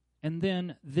 And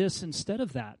then this instead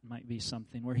of that might be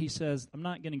something where he says, I'm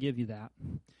not going to give you that,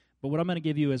 but what I'm going to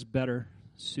give you is better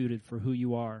suited for who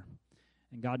you are.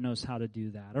 And God knows how to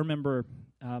do that. I remember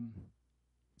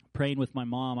praying with my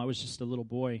mom. I was just a little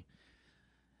boy.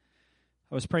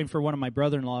 I was praying for one of my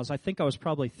brother-in-laws. I think I was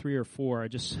probably 3 or 4. I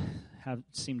just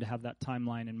seemed to have that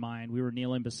timeline in mind. We were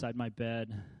kneeling beside my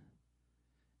bed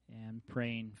and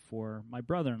praying for my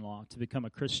brother-in-law to become a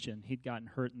Christian. He'd gotten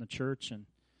hurt in the church, and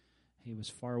he was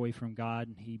far away from God,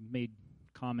 and he made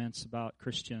comments about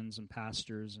Christians and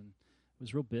pastors, and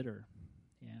was real bitter.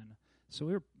 And so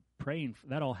we were praying.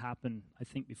 That all happened, I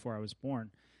think, before I was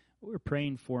born. We were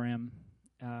praying for him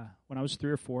when I was 3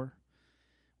 or 4.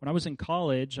 When I was in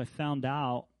college, I found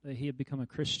out that he had become a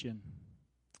Christian.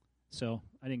 So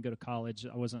I didn't go to college.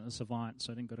 I wasn't a savant,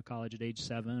 so I didn't go to college at age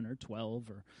 7 or 12,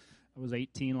 or I was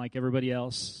 18 like everybody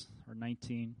else, or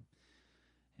 19.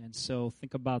 And so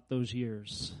think about those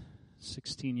years,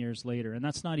 16 years later. And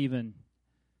that's not even,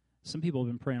 some people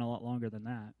have been praying a lot longer than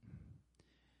that.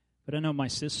 But I know my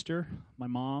sister, my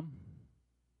mom,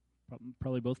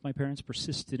 probably both my parents,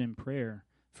 persisted in prayer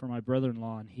for my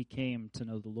brother-in-law, and he came to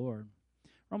know the Lord.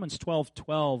 Romans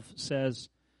 12:12 says,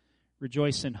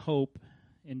 rejoice in hope,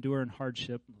 endure in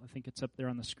hardship. I think it's up there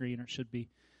on the screen, or it should be.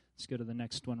 Let's go to the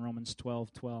next one, Romans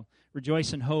 12:12.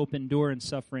 Rejoice in hope, endure in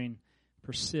suffering,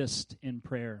 persist in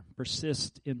prayer.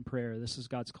 Persist in prayer. This is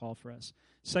God's call for us.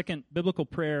 Second, biblical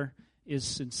prayer is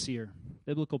sincere.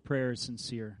 Biblical prayer is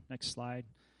sincere. Next slide.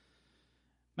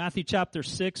 Matthew chapter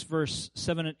 6, verse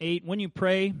 7 and 8. When you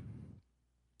pray,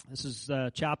 this is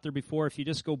a chapter before. If you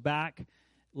just go back,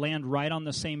 land right on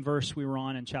the same verse we were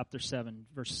on in chapter 7,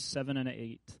 verse 7 and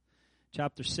 8.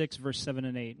 Chapter 6, verse 7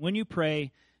 and 8. When you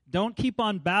pray, don't keep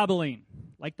on babbling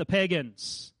like the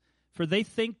pagans, for they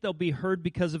think they'll be heard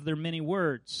because of their many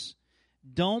words.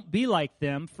 Don't be like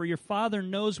them, for your Father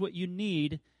knows what you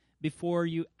need before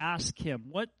you ask Him.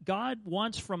 What God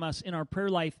wants from us in our prayer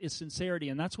life is sincerity,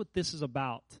 and that's what this is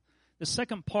about. The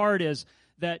second part is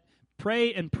that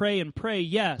pray and pray and pray,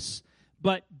 yes,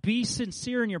 but be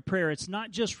sincere in your prayer. It's not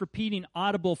just repeating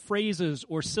audible phrases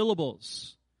or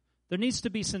syllables. There needs to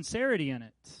be sincerity in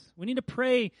it. We need to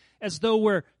pray as though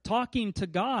we're talking to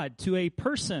God, to a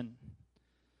person.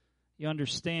 You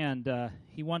understand,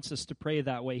 He wants us to pray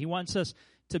that way. He wants us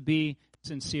to be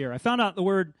sincere. I found out the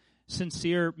word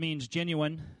sincere means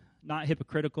genuine, not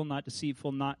hypocritical, not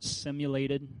deceitful, not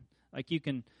simulated. Like you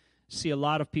can see a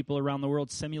lot of people around the world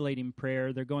simulating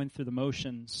prayer. They're going through the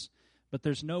motions, but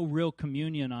there's no real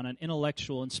communion on an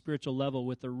intellectual and spiritual level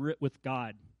with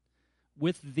God,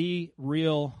 with the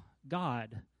real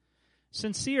God.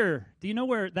 Sincere, do you know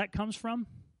where that comes from?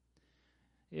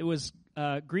 It was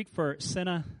Greek for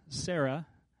sine cera,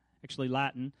 actually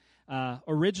Latin.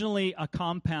 Originally a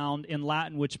compound in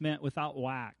Latin which meant without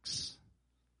wax.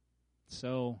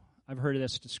 So I've heard of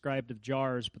this described of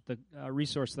jars, but the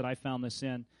resource that I found this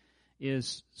in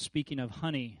is speaking of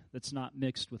honey that's not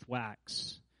mixed with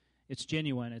wax. It's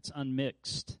genuine, it's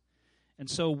unmixed. And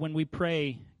so when we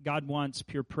pray, God wants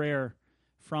pure prayer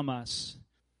from us.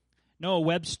 Noah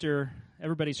Webster,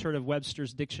 everybody's heard of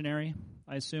Webster's dictionary,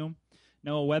 I assume.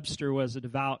 Noah Webster was a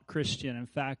devout Christian. In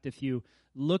fact, if you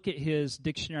look at his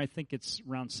dictionary, I think it's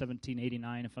around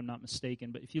 1789 if I'm not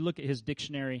mistaken, but if you look at his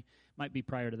dictionary, might be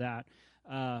prior to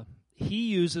that, he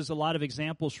uses a lot of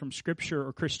examples from Scripture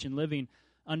or Christian living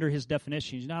under his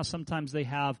definitions. You know how sometimes they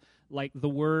have like the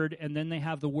word and then they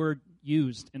have the word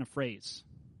used in a phrase?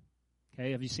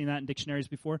 Okay, have you seen that in dictionaries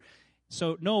before?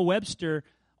 So Noah Webster,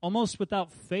 almost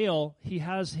without fail, he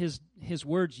has his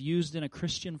words used in a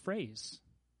Christian phrase.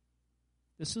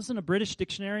 This isn't a British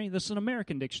dictionary. This is an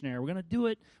American dictionary. We're going to do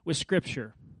it with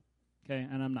Scripture. Okay,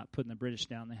 and I'm not putting the British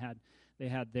down. They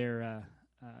had their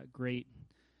great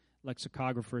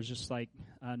lexicographers, just like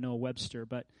Noah Webster.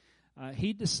 But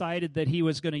he decided that he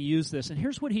was going to use this. And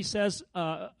here's what he says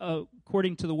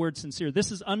according to the word sincere.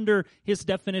 This is under his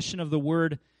definition of the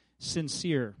word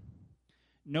sincere.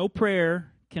 No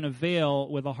prayer can avail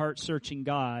with a heart-searching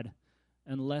God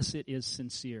unless it is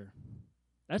sincere.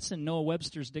 That's in Noah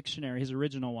Webster's dictionary, his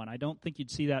original one. I don't think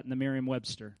you'd see that in the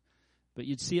Merriam-Webster, but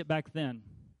you'd see it back then.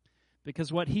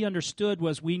 Because what he understood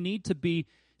was we need to be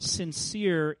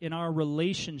sincere in our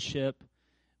relationship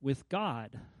with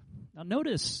God. Now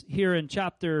notice here in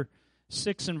chapter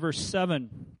 6 and verse 7,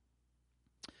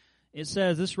 it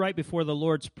says, this is right before the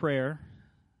Lord's Prayer.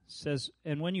 It says,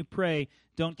 and when you pray,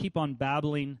 don't keep on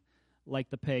babbling like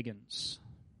the pagans.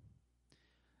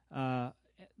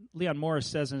 Leon Morris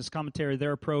says in his commentary,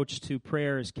 their approach to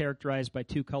prayer is characterized by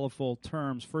two colorful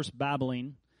terms. First,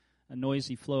 babbling, a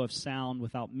noisy flow of sound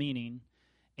without meaning,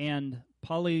 and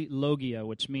polylogia,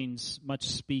 which means much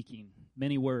speaking,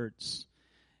 many words.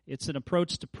 It's an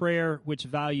approach to prayer which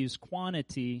values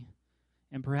quantity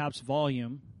and perhaps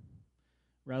volume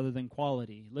rather than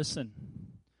quality. Listen,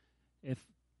 if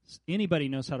anybody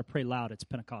knows how to pray loud, it's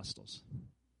Pentecostals.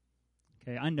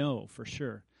 Okay, I know for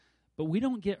sure. But we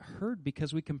don't get heard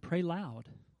because we can pray loud.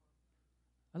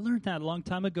 I learned that a long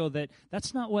time ago, that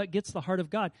that's not what gets the heart of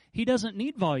God. He doesn't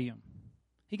need volume.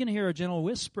 He can hear a gentle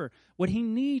whisper. What he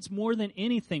needs more than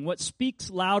anything, what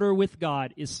speaks louder with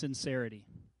God, is sincerity,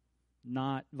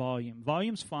 not volume.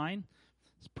 Volume's fine.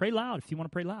 Just pray loud if you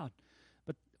want to pray loud.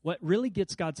 But what really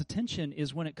gets God's attention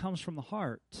is when it comes from the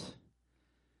heart. It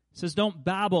says, don't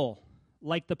babble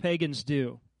like the pagans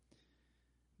do.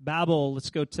 Babble,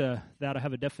 let's go to that. I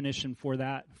have a definition for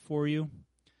that for you.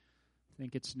 I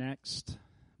think it's next.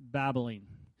 Babbling.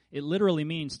 It literally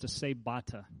means to say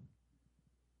bata.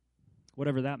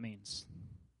 Whatever that means.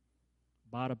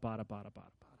 Bada, bada, bada, bada,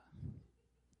 bada.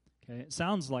 Okay, it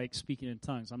sounds like speaking in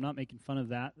tongues. I'm not making fun of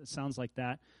that. It sounds like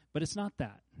that, but it's not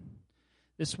that.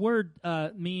 This word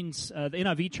means, the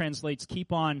NIV translates,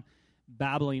 keep on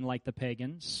babbling like the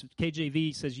pagans.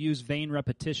 KJV says use vain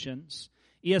repetitions.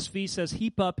 ESV says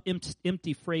heap up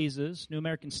empty phrases. New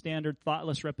American Standard,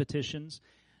 thoughtless repetitions.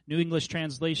 New English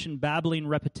Translation, babbling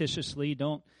repetitiously.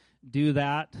 Don't do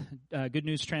that. Good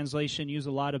News Translation, use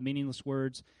a lot of meaningless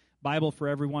words. Bible for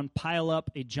Everyone, pile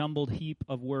up a jumbled heap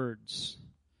of words.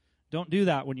 Don't do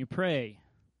that when you pray.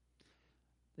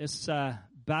 This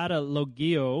bata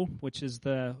logio, which is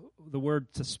the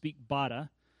word to speak bata,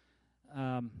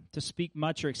 to speak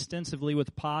much or extensively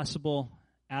with possible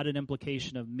added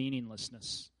implication of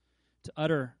meaninglessness, to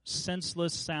utter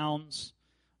senseless sounds,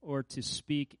 or to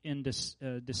speak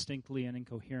distinctly and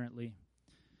incoherently.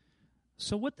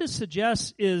 So what this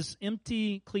suggests is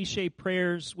empty, cliche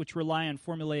prayers which rely on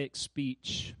formulaic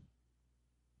speech,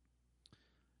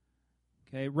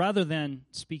 okay, rather than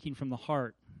speaking from the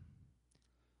heart.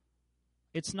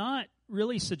 It's not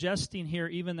really suggesting here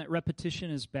even that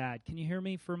repetition is bad. Can you hear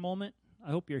me for a moment?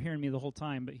 I hope you're hearing me the whole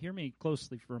time, but hear me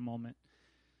closely for a moment.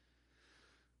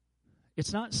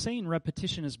 It's not saying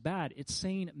repetition is bad. It's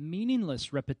saying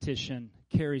meaningless repetition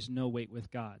carries no weight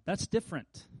with God. That's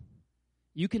different.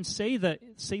 You can say the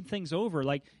same things over.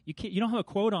 Like you don't have a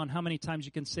quote on how many times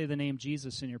you can say the name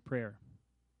Jesus in your prayer,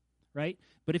 right?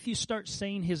 But if you start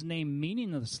saying his name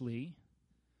meaninglessly,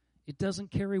 it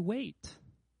doesn't carry weight.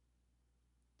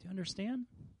 Do you understand?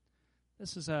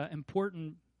 This is a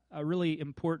really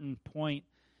important point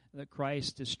that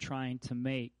Christ is trying to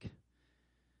make.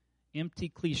 Empty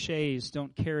cliches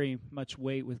don't carry much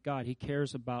weight with God. He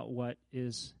cares about what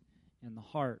is in the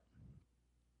heart.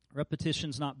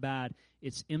 Repetition's not bad.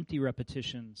 It's empty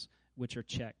repetitions which are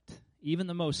checked. Even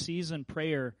the most seasoned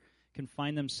prayer can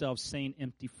find themselves saying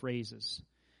empty phrases.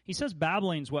 He says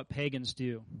babbling's what pagans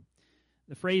do.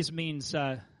 The phrase means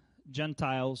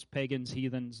Gentiles, pagans,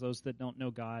 heathens, those that don't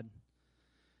know God,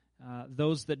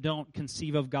 those that don't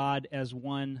conceive of God as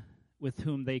one with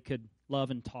whom they could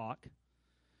love and talk.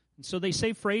 And so they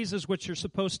say phrases which are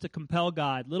supposed to compel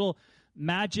God, little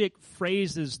magic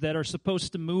phrases that are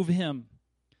supposed to move him.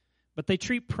 But they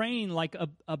treat praying like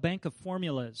a bank of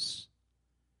formulas.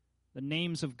 The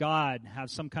names of God have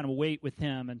some kind of weight with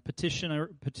him, and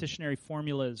petitionary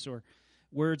formulas or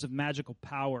words of magical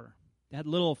power. They had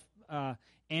little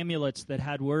amulets that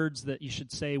had words that you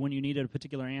should say when you needed a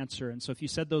particular answer. And so if you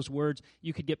said those words,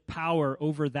 you could get power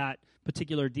over that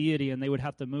particular deity, and they would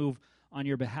have to move on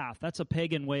your behalf. That's a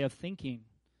pagan way of thinking.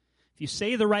 If you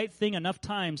say the right thing enough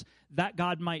times, that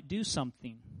God might do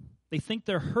something. They think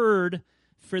they're heard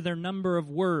for their number of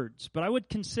words. But I would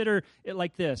consider it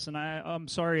like this, and I'm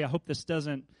sorry, I hope this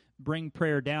doesn't bring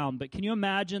prayer down, but can you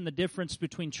imagine the difference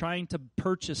between trying to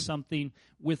purchase something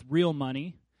with real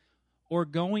money or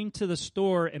going to the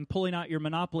store and pulling out your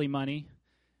Monopoly money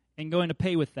and going to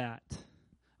pay with that?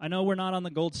 I know we're not on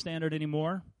the gold standard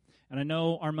anymore, and I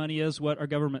know our money is what our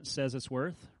government says it's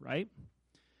worth, right?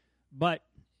 But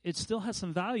it still has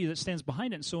some value that stands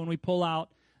behind it, and so when we pull out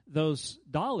those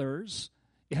dollars,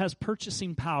 it has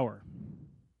purchasing power.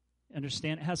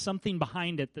 Understand? It has something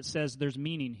behind it that says there's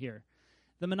meaning here.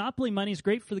 The Monopoly money is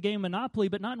great for the game Monopoly,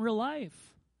 but not in real life.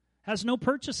 Has no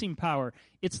purchasing power.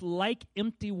 It's like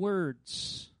empty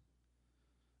words.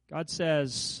 God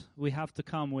says we have to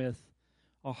come with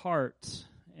a heart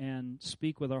and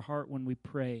speak with our heart when we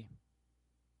pray.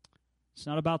 It's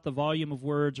not about the volume of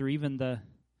words or even the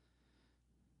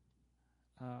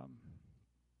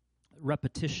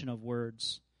repetition of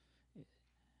words.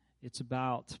 It's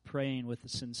about praying with a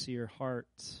sincere heart.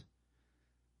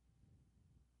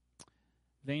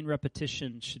 Vain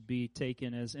repetition should be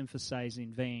taken as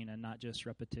emphasizing vain and not just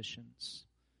repetitions.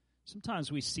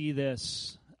 Sometimes we see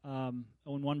this in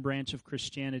one branch of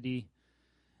Christianity,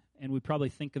 and we probably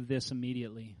think of this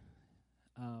immediately.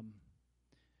 When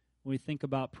we think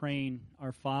about praying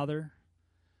our Father,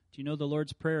 do you know the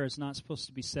Lord's Prayer is not supposed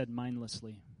to be said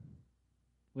mindlessly?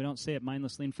 We don't say it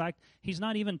mindlessly. In fact, he's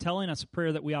not even telling us a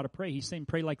prayer that we ought to pray. He's saying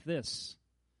pray like this.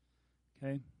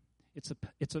 Okay?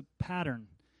 It's a pattern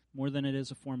more than it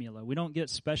is a formula. We don't get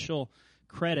special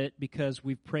credit because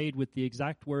we've prayed with the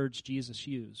exact words Jesus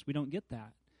used. We don't get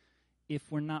that if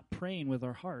we're not praying with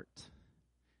our heart.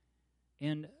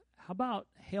 And how about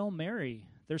Hail Mary?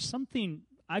 There's something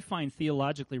I find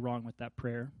theologically wrong with that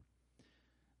prayer.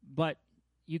 But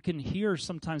you can hear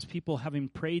sometimes people having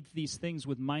prayed these things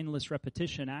with mindless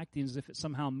repetition, acting as if it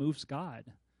somehow moves God.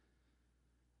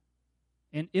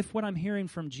 And if what I'm hearing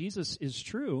from Jesus is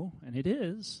true, and it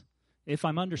is, if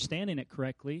I'm understanding it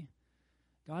correctly,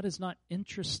 God is not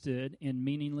interested in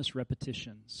meaningless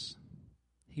repetitions.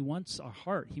 He wants our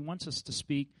heart. He wants us to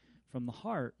speak from the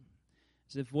heart,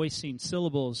 as if voicing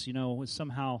syllables,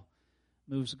 somehow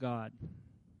moves God.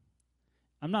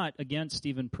 I'm not against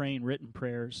even praying written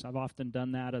prayers. I've often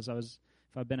done that if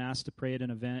I've been asked to pray at an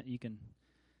event. You can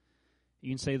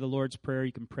say the Lord's Prayer.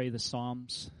 You can pray the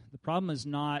Psalms. The problem is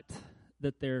not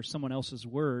that they're someone else's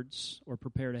words or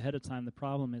prepared ahead of time. The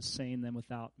problem is saying them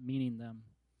without meaning them.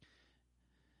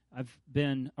 I've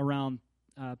been around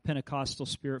Pentecostal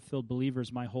Spirit-filled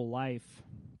believers my whole life.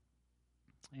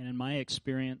 And in my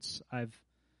experience, I've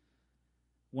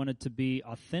wanted to be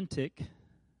authentic.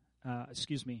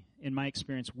 In my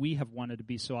experience, we have wanted to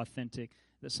be so authentic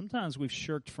that sometimes we've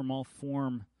shirked from all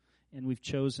form and we've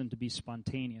chosen to be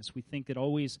spontaneous. We think that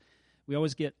we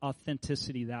always get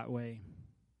authenticity that way.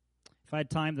 If I had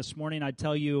time this morning, I'd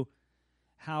tell you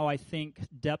how I think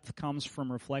depth comes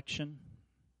from reflection.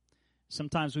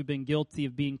 Sometimes we've been guilty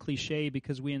of being cliche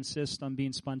because we insist on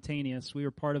being spontaneous. We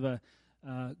were part of a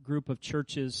group of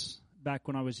churches back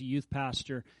when I was a youth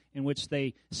pastor in which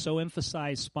they so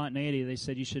emphasized spontaneity, they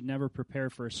said you should never prepare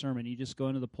for a sermon. You just go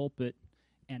into the pulpit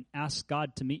and ask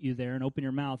God to meet you there and open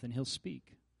your mouth and He'll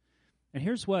speak. And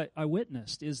here's what I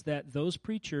witnessed, is that those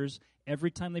preachers,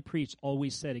 every time they preached,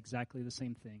 always said exactly the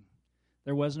same thing.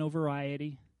 There was no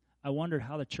variety. I wondered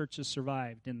how the churches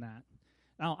survived in that.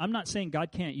 Now, I'm not saying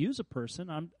God can't use a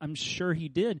person. I'm sure He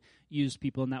did use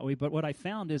people in that way. But what I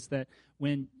found is that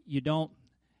when you don't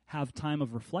have time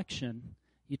of reflection,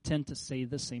 you tend to say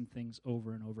the same things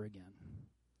over and over again.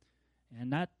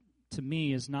 And that, to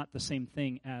me, is not the same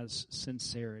thing as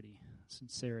sincerity.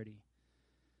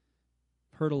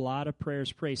 I've heard a lot of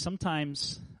prayers prayed.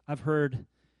 Sometimes I've heard,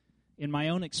 in my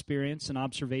own experience and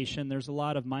observation, there's a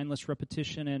lot of mindless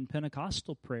repetition in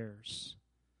Pentecostal prayers.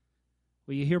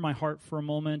 Will you hear my heart for a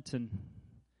moment, and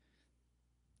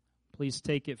please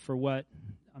take it for what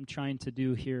I'm trying to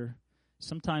do here.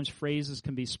 Sometimes phrases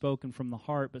can be spoken from the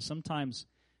heart, but sometimes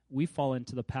we fall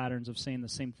into the patterns of saying the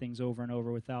same things over and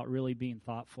over without really being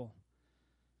thoughtful.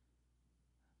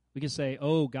 We can say,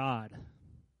 "Oh God,"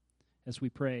 as we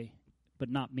pray, but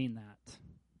not mean that.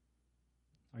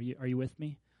 Are you with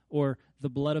me? Or the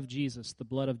blood of Jesus, the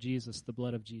blood of Jesus, the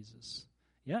blood of Jesus.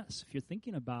 Yes, if you're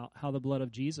thinking about how the blood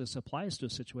of Jesus applies to a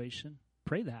situation,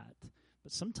 pray that.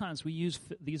 But sometimes we use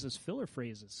these as filler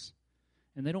phrases,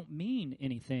 and they don't mean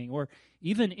anything. Or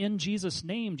even in Jesus'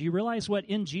 name. Do you realize what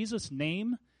in Jesus'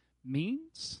 name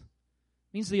means?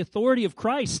 It means the authority of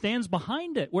Christ stands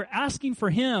behind it. We're asking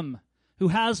for Him who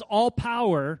has all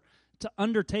power to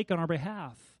undertake on our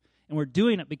behalf. And we're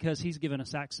doing it because He's given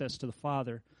us access to the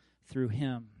Father through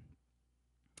Him.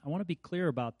 I want to be clear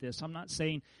about this. I'm not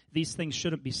saying these things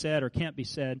shouldn't be said or can't be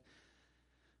said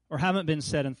or haven't been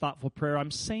said in thoughtful prayer.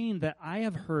 I'm saying that I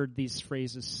have heard these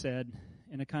phrases said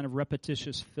in a kind of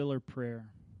repetitious filler prayer.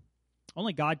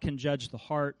 Only God can judge the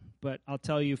heart, but I'll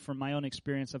tell you from my own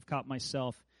experience, I've caught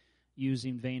myself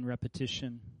using vain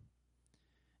repetition.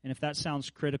 And if that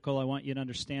sounds critical, I want you to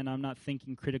understand I'm not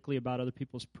thinking critically about other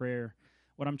people's prayer.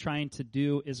 What I'm trying to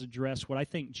do is address what I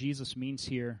think Jesus means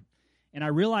here. And I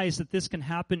realize that this can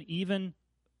happen even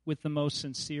with the most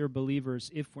sincere believers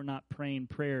if we're not praying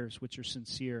prayers which are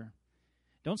sincere.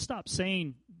 Don't stop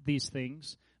saying these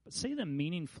things, but say them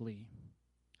meaningfully.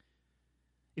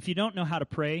 If you don't know how to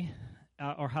pray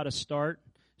or how to start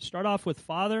off with,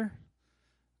 "Father,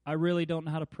 I really don't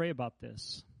know how to pray about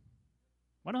this."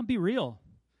 Why not be real?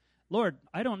 "Lord,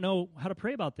 I don't know how to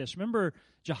pray about this." Remember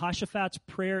Jehoshaphat's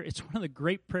prayer? It's one of the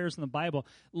great prayers in the Bible.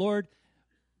 "Lord,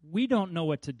 we don't know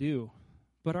what to do,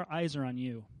 but our eyes are on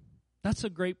you." That's a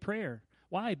great prayer.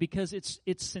 Why? Because it's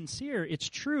sincere, it's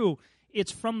true,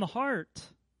 it's from the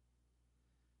heart.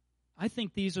 I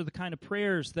think these are the kind of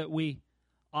prayers that we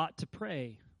ought to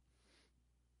pray.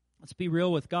 Let's be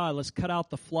real with God. Let's cut out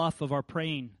the fluff of our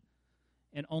praying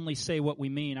and only say what we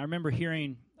mean. I remember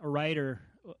hearing a writer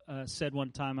said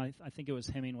one time, I think it was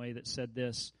Hemingway that said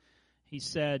this. He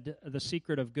said, the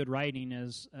secret of good writing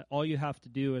is all you have to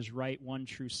do is write one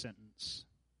true sentence.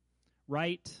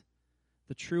 Write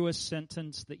the truest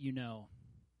sentence that you know.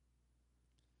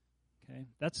 Okay,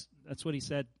 that's what he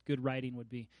said good writing would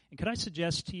be. And could I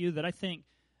suggest to you that I think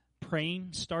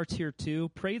praying starts here too?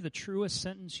 Pray the truest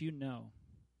sentence you know.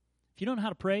 If you don't know how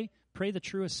to pray, pray the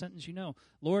truest sentence you know.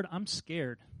 "Lord, I'm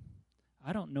scared.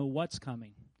 I don't know what's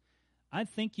coming. I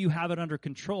think you have it under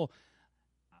control.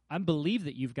 I believe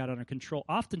that you've got it under control."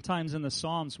 Oftentimes in the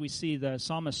Psalms, we see the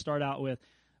psalmist start out with,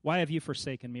 "Why have you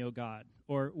forsaken me, O God?"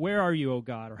 Or "Where are you, O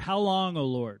God?" Or "How long, O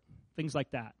Lord?" Things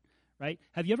like that, right?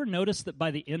 Have you ever noticed that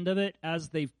by the end of it, as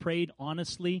they've prayed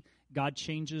honestly, God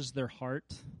changes their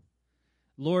heart?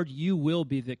 "Lord, you will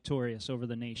be victorious over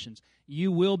the nations.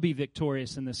 You will be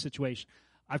victorious in this situation.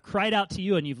 I've cried out to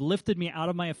you, and you've lifted me out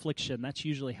of my affliction." That's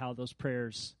usually how those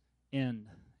prayers end.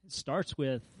 It starts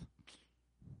with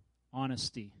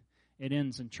honesty. it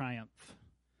ends in triumph.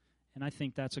 And I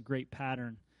think that's a great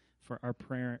pattern for our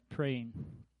praying.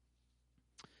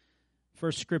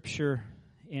 First scripture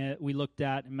we looked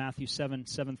at in Matthew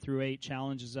 7:7-8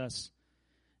 challenges us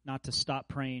not to stop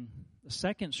praying. The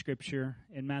second scripture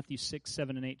in Matthew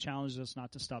 6:7-8 challenges us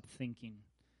not to stop thinking.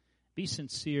 Be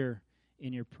sincere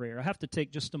in your prayer. I have to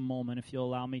take just a moment, if you'll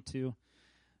allow me to.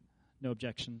 No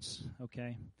objections,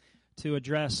 okay? To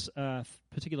address a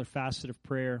particular facet of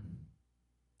prayer,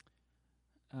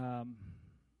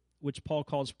 which Paul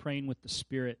calls praying with the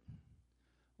Spirit,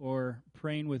 or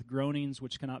praying with groanings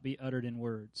which cannot be uttered in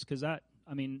words. Because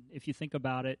if you think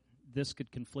about it, this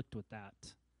could conflict with that.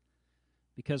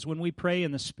 Because when we pray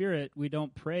in the Spirit, we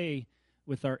don't pray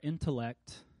with our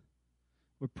intellect.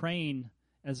 We're praying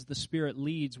as the Spirit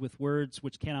leads with words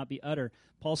which cannot be uttered.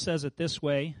 Paul says it this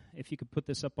way, if you could put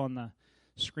this up on the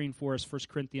screen for us, 1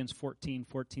 Corinthians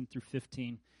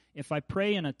 14:14-15. If I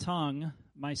pray in a tongue,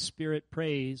 my spirit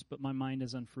prays, but my mind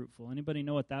is unfruitful. Anybody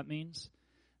know what that means?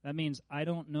 That means I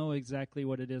don't know exactly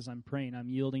what it is I'm praying. I'm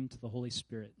yielding to the Holy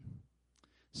Spirit.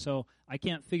 So I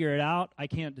can't figure it out. I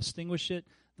can't distinguish it.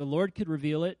 The Lord could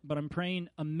reveal it, but I'm praying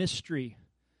a mystery.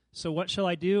 So what shall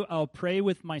I do? I'll pray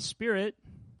with my spirit,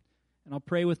 and I'll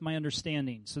pray with my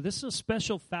understanding. So this is a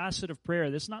special facet of prayer.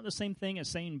 This is not the same thing as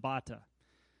saying bata.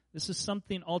 This is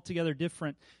something altogether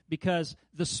different because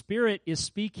the Spirit is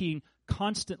speaking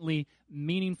constantly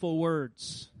meaningful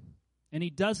words. And He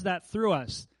does that through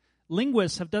us.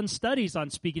 Linguists have done studies on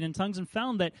speaking in tongues and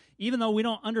found that even though we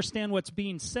don't understand what's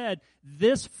being said,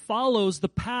 this follows the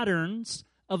patterns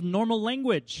of normal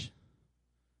language.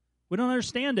 We don't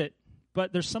understand it,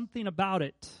 but there's something about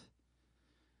it.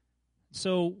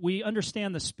 So we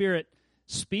understand the Spirit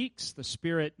speaks, the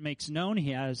Spirit makes known,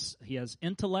 He has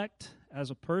intellect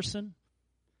as a person.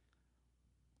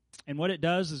 And what it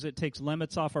does is it takes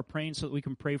limits off our praying so that we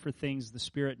can pray for things the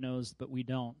Spirit knows, but we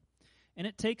don't. And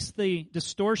it takes the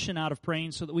distortion out of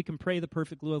praying so that we can pray the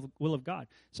perfect will of God.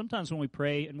 Sometimes when we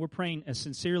pray, and we're praying as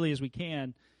sincerely as we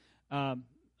can, a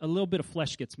little bit of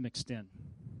flesh gets mixed in.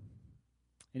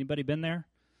 Anybody been there?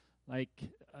 Like,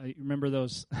 you remember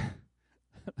those...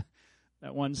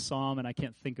 that one psalm, and I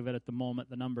can't think of it at the moment,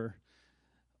 the number.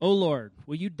 Oh, Lord,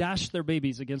 will you dash their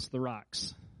babies against the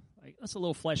rocks? Like, that's a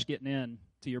little flesh getting in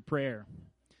to your prayer.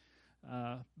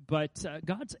 But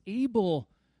God's able,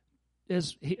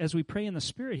 as we pray in the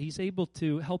Spirit, He's able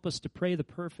to help us to pray the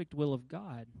perfect will of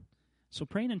God. So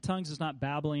praying in tongues is not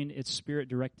babbling, it's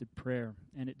Spirit-directed prayer,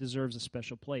 and it deserves a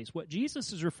special place. What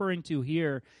Jesus is referring to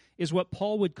here is what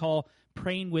Paul would call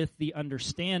praying with the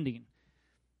understanding.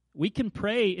 We can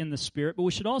pray in the Spirit, but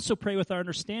we should also pray with our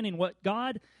understanding. What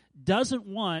God doesn't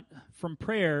want from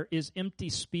prayer is empty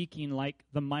speaking, like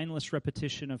the mindless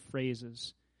repetition of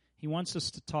phrases. He wants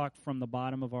us to talk from the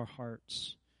bottom of our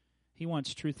hearts. He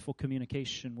wants truthful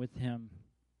communication with Him.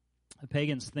 The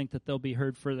pagans think that they'll be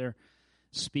heard for their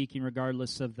speaking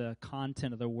regardless of the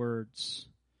content of their words.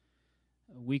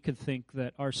 We could think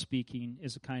that our speaking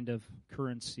is a kind of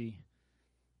currency.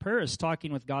 Prayer is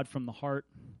talking with God from the heart,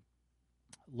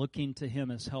 looking to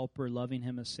Him as helper, loving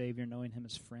Him as Savior, knowing Him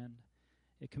as friend.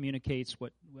 It communicates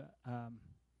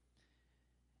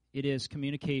it is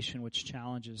communication which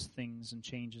challenges things and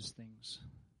changes things.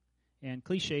 And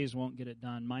cliches won't get it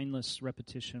done. Mindless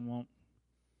repetition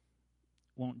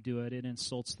won't do it. It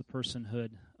insults the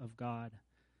personhood of God.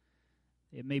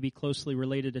 It may be closely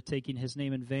related to taking His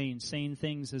name in vain, saying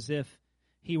things as if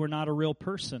He were not a real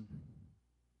person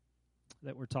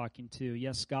that we're talking to.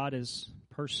 Yes, God is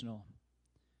personal.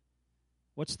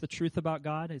 What's the truth about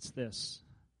God? It's this.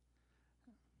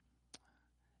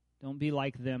 Don't be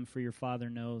like them, for your Father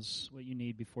knows what you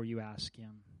need before you ask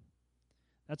Him.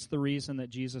 That's the reason that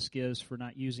Jesus gives for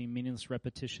not using meaningless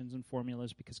repetitions and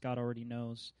formulas, because God already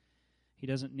knows. He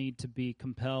doesn't need to be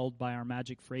compelled by our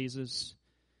magic phrases.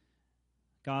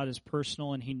 God is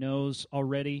personal, and He knows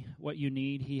already what you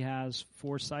need. He has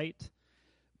foresight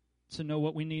to know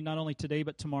what we need not only today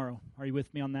but tomorrow. Are you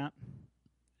with me on that?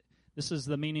 This is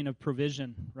the meaning of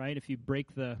provision, right? If you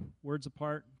break the words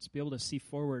apart, it's to be able to see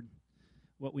forward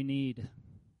what we need.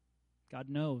 God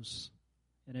knows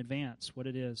in advance what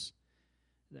it is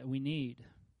that we need.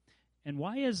 And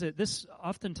why is it,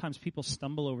 oftentimes people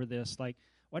stumble over this, like,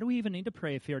 why do we even need to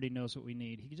pray if He already knows what we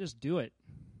need? He can just do it.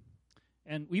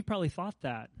 And we've probably thought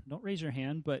that. Don't raise your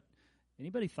hand, but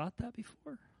anybody thought that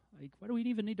before? Like, why do we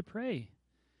even need to pray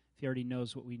if He already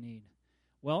knows what we need?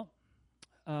 Well,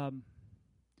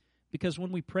 because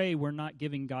when we pray, we're not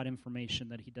giving God information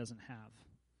that He doesn't have.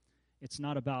 It's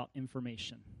not about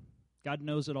information. God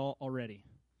knows it all already.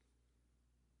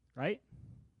 Right?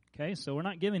 Okay, so we're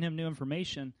not giving Him new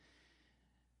information.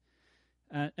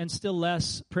 And still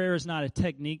less, prayer is not a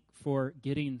technique for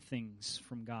getting things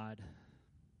from God.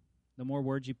 The more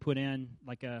words you put in,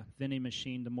 like a vending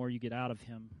machine, the more you get out of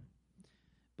Him.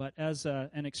 But as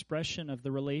an expression of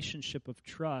the relationship of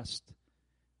trust,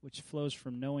 which flows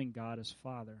from knowing God as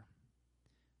Father.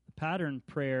 The pattern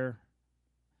prayer,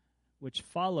 which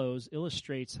follows,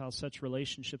 illustrates how such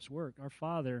relationships work. Our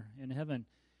Father in heaven,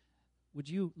 would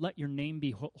you let your name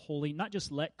be holy? Not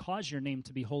just cause your name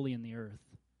to be holy in the earth.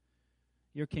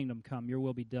 Your kingdom come, your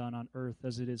will be done on earth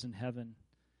as it is in heaven.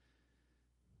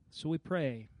 So we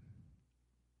pray.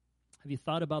 Have you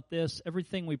thought about this?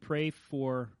 Everything we pray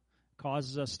for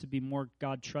causes us to be more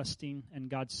God-trusting and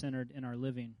God-centered in our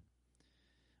living.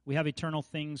 We have eternal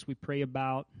things we pray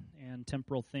about and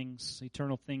temporal things.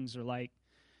 Eternal things are like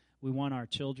we want our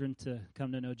children to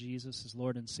come to know Jesus as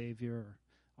Lord and Savior, or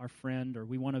our friend, or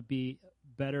we want to be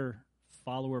better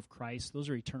follower of Christ. Those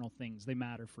are eternal things. They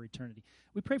matter for eternity.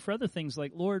 We pray for other things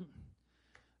like, Lord,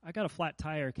 I got a flat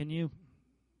tire. Can you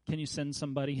send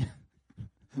somebody?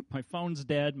 My phone's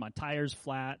dead. My tire's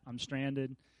flat. I'm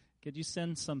stranded. Could you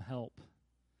send some help?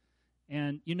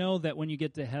 And you know that when you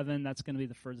get to heaven, that's going to be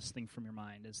the furthest thing from your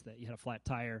mind, is that you had a flat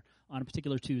tire on a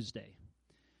particular Tuesday.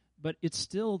 But it's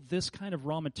still this kind of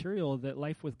raw material that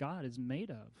life with God is made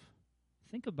of.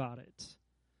 Think about it.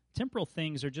 Temporal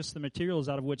things are just the materials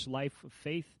out of which life of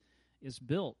faith is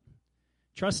built.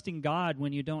 Trusting God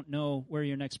when you don't know where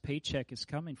your next paycheck is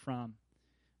coming from.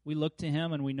 We look to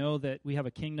Him and we know that we have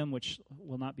a kingdom which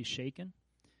will not be shaken.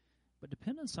 But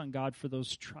dependence on God for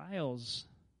those trials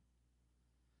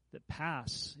that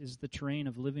pass is the terrain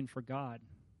of living for God.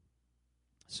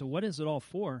 So what is it all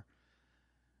for?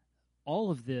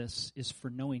 All of this is for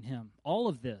knowing Him. All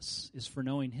of this is for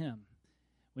knowing Him.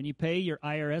 When you pay your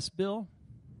IRS bill,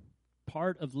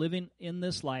 part of living in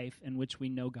this life in which we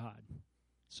know God.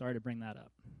 Sorry to bring that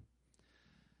up.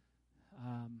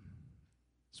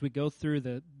 As we go through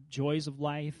the joys of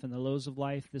life and the lows of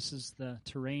life, this is the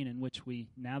terrain in which we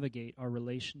navigate our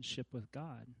relationship with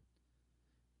God.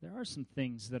 There are some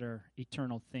things that are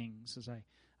eternal things, as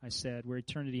I said, where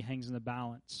eternity hangs in the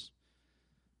balance.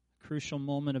 Crucial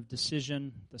moment of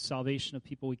decision, the salvation of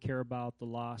people we care about, the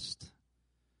lost,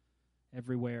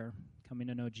 everywhere, coming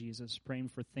to know Jesus. Praying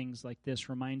for things like this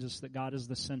reminds us that God is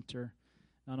the center,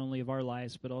 not only of our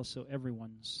lives, but also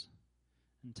everyone's.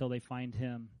 Until they find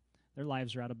Him, their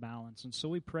lives are out of balance. And so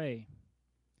we pray.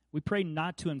 We pray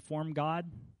not to inform God.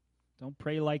 Don't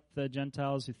pray like the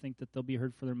Gentiles who think that they'll be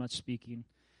heard for their much speaking.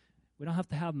 We don't have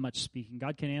to have much speaking.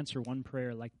 God can answer one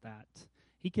prayer like that.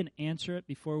 He can answer it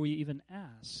before we even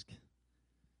ask.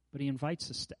 But He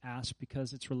invites us to ask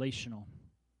because it's relational.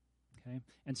 Okay?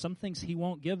 And some things He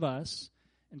won't give us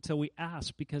until we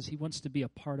ask because He wants to be a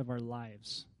part of our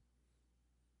lives.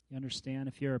 You understand?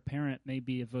 If you're a parent,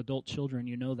 maybe of adult children,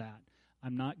 you know that.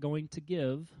 I'm not going to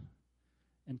give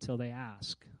until they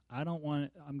ask. I'm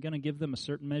going to give them a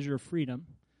certain measure of freedom.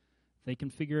 They can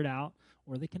figure it out,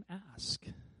 or they can ask.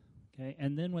 Okay?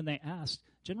 And then when they ask,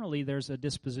 generally there's a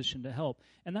disposition to help.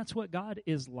 And that's what God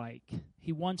is like.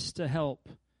 He wants to help.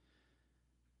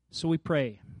 So we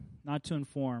pray, not to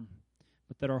inform,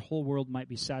 but that our whole world might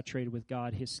be saturated with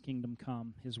God, His kingdom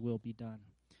come, His will be done.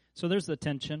 So there's the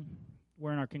tension.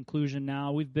 We're in our conclusion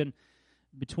now. We've been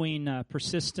between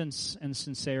persistence and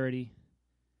sincerity.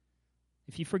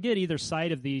 If you forget either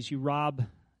side of these, you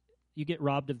get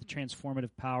robbed of the transformative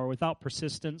power. Without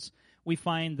persistence, we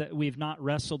find that we've not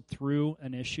wrestled through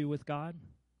an issue with God.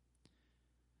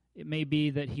 It may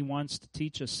be that He wants to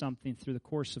teach us something through the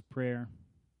course of prayer.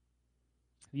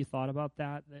 Have you thought about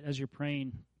that? That as you're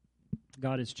praying,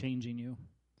 God is changing you.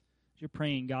 As you're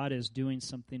praying, God is doing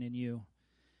something in you.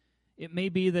 It may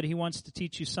be that He wants to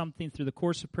teach you something through the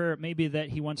course of prayer. It may be that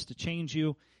He wants to change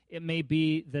you. It may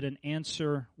be that an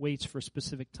answer waits for a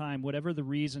specific time. Whatever the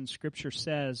reason, Scripture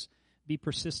says, be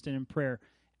persistent in prayer.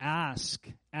 Ask,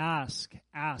 ask,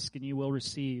 ask, and you will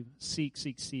receive. Seek,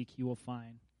 seek, seek, you will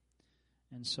find.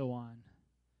 And so on.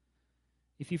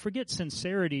 If you forget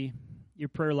sincerity, your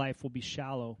prayer life will be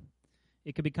shallow.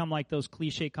 It could become like those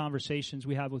cliche conversations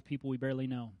we have with people we barely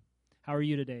know. How are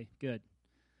you today? Good.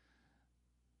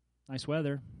 Nice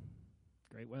weather.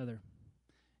 Great weather.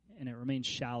 And it remains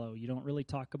shallow. You don't really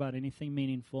talk about anything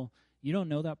meaningful. You don't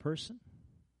know that person.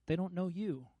 They don't know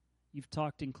you. You've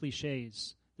talked in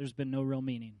cliches. There's been no real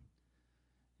meaning.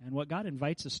 And what God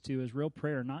invites us to is real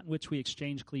prayer, not in which we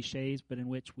exchange cliches, but in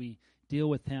which we deal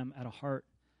with Him at a heart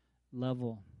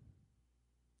level.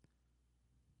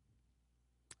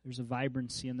 There's a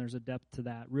vibrancy and there's a depth to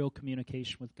that. Real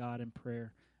communication with God in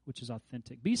prayer, which is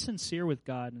authentic. Be sincere with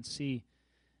God and see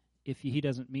if He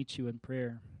doesn't meet you in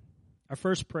prayer. Our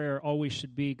first prayer always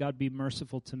should be, God, be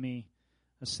merciful to me,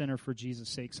 a sinner for Jesus'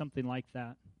 sake, something like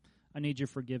that. I need your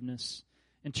forgiveness.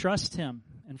 And trust him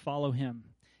and follow him.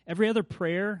 Every other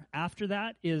prayer after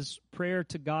that is prayer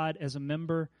to God as a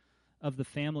member of the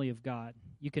family of God.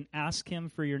 You can ask him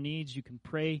for your needs. You can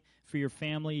pray for your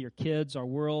family, your kids, our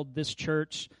world, this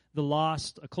church, the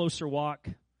lost, a closer walk,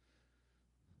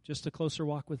 just a closer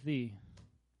walk with thee.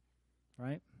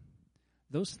 Right?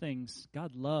 Those things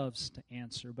God loves to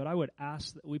answer. But I would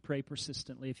ask that we pray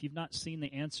persistently. If you've not seen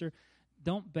the answer,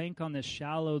 don't bank on this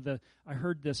shallow. I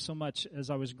heard this so much as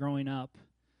I was growing up,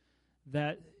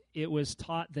 that it was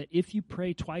taught that if you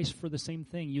pray twice for the same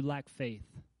thing, you lack faith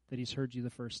that he's heard you the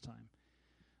first time.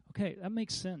 Okay, that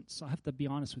makes sense. I have to be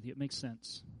honest with you. It makes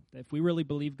sense. That if we really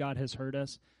believe God has heard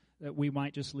us, that we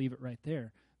might just leave it right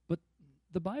there. But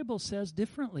the Bible says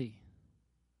differently.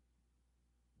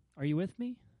 Are you with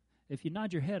me? If you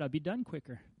nod your head, I'll be done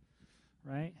quicker.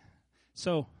 Right?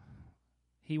 So,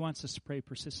 he wants us to pray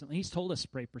persistently. He's told us to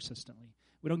pray persistently.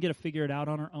 We don't get to figure it out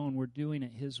on our own. We're doing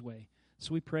it his way.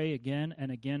 So we pray again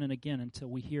and again and again until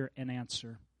we hear an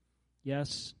answer.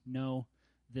 Yes, no,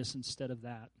 this instead of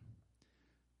that.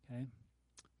 Okay?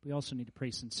 We also need to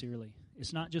pray sincerely.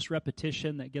 It's not just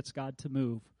repetition that gets God to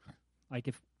move. Like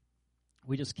if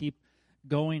we just keep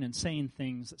going and saying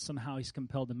things that somehow he's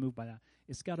compelled to move by that.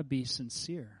 It's got to be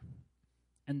sincere.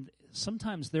 And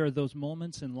sometimes there are those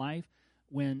moments in life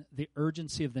when the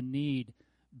urgency of the need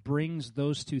brings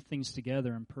those two things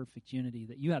together in perfect unity,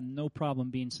 that you have no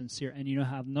problem being sincere and you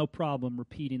have no problem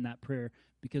repeating that prayer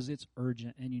because it's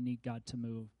urgent and you need God to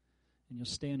move. And you'll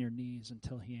stay on your knees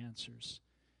until he answers.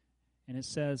 And it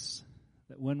says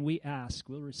that when we ask,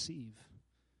 we'll receive.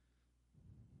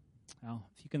 Now,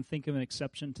 if you can think of an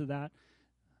exception to that,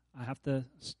 I have to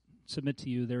submit to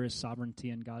you there is sovereignty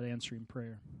in God answering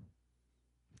prayer.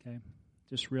 Okay?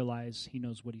 Just realize he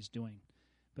knows what he's doing.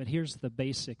 But here's the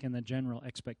basic and the general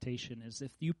expectation is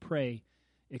if you pray,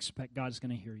 expect God's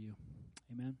going to hear you.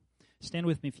 Amen? Stand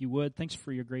with me if you would. Thanks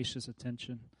for your gracious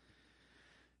attention.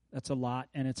 That's a lot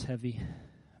and it's heavy.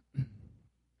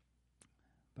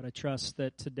 But I trust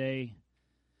that today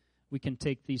we can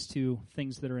take these two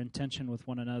things that are in tension with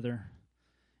one another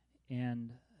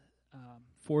and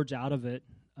forge out of it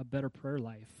a better prayer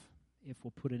life if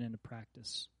we'll put it into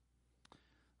practice.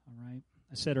 All right?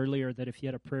 I said earlier that if you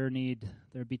had a prayer need,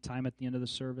 there'd be time at the end of the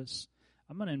service.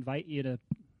 I'm going to invite you to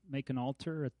make an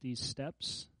altar at these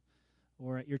steps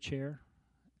or at your chair,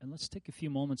 and let's take a few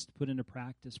moments to put into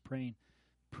practice praying.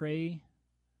 Pray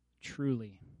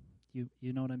truly. You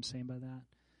know what I'm saying by that?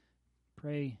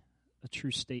 Pray a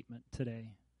true statement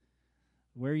today.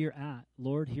 Where you're at,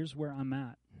 Lord, here's where I'm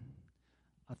at.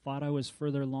 I thought I was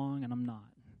further along, and I'm not.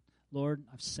 Lord,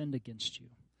 I've sinned against you.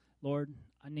 Lord,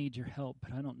 I need your help,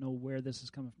 but I don't know where this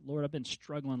is coming from. Lord, I've been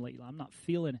struggling lately. I'm not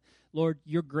feeling it. Lord,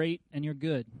 you're great and you're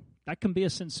good. That can be a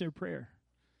sincere prayer.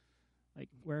 Like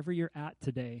wherever you're at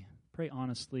today, pray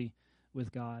honestly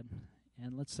with God.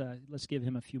 And let's give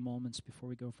him a few moments before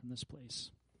we go from this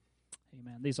place.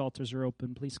 Amen. These altars are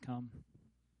open. Please come.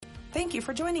 Thank you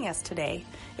for joining us today.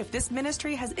 If this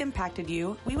ministry has impacted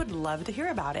you, we would love to hear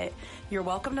about it. You're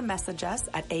welcome to message us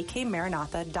at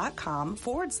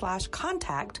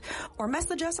akmaranatha.com/contact or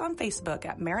message us on Facebook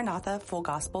at Maranatha Full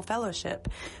Gospel Fellowship.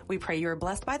 We pray you are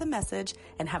blessed by the message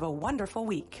and have a wonderful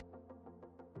week.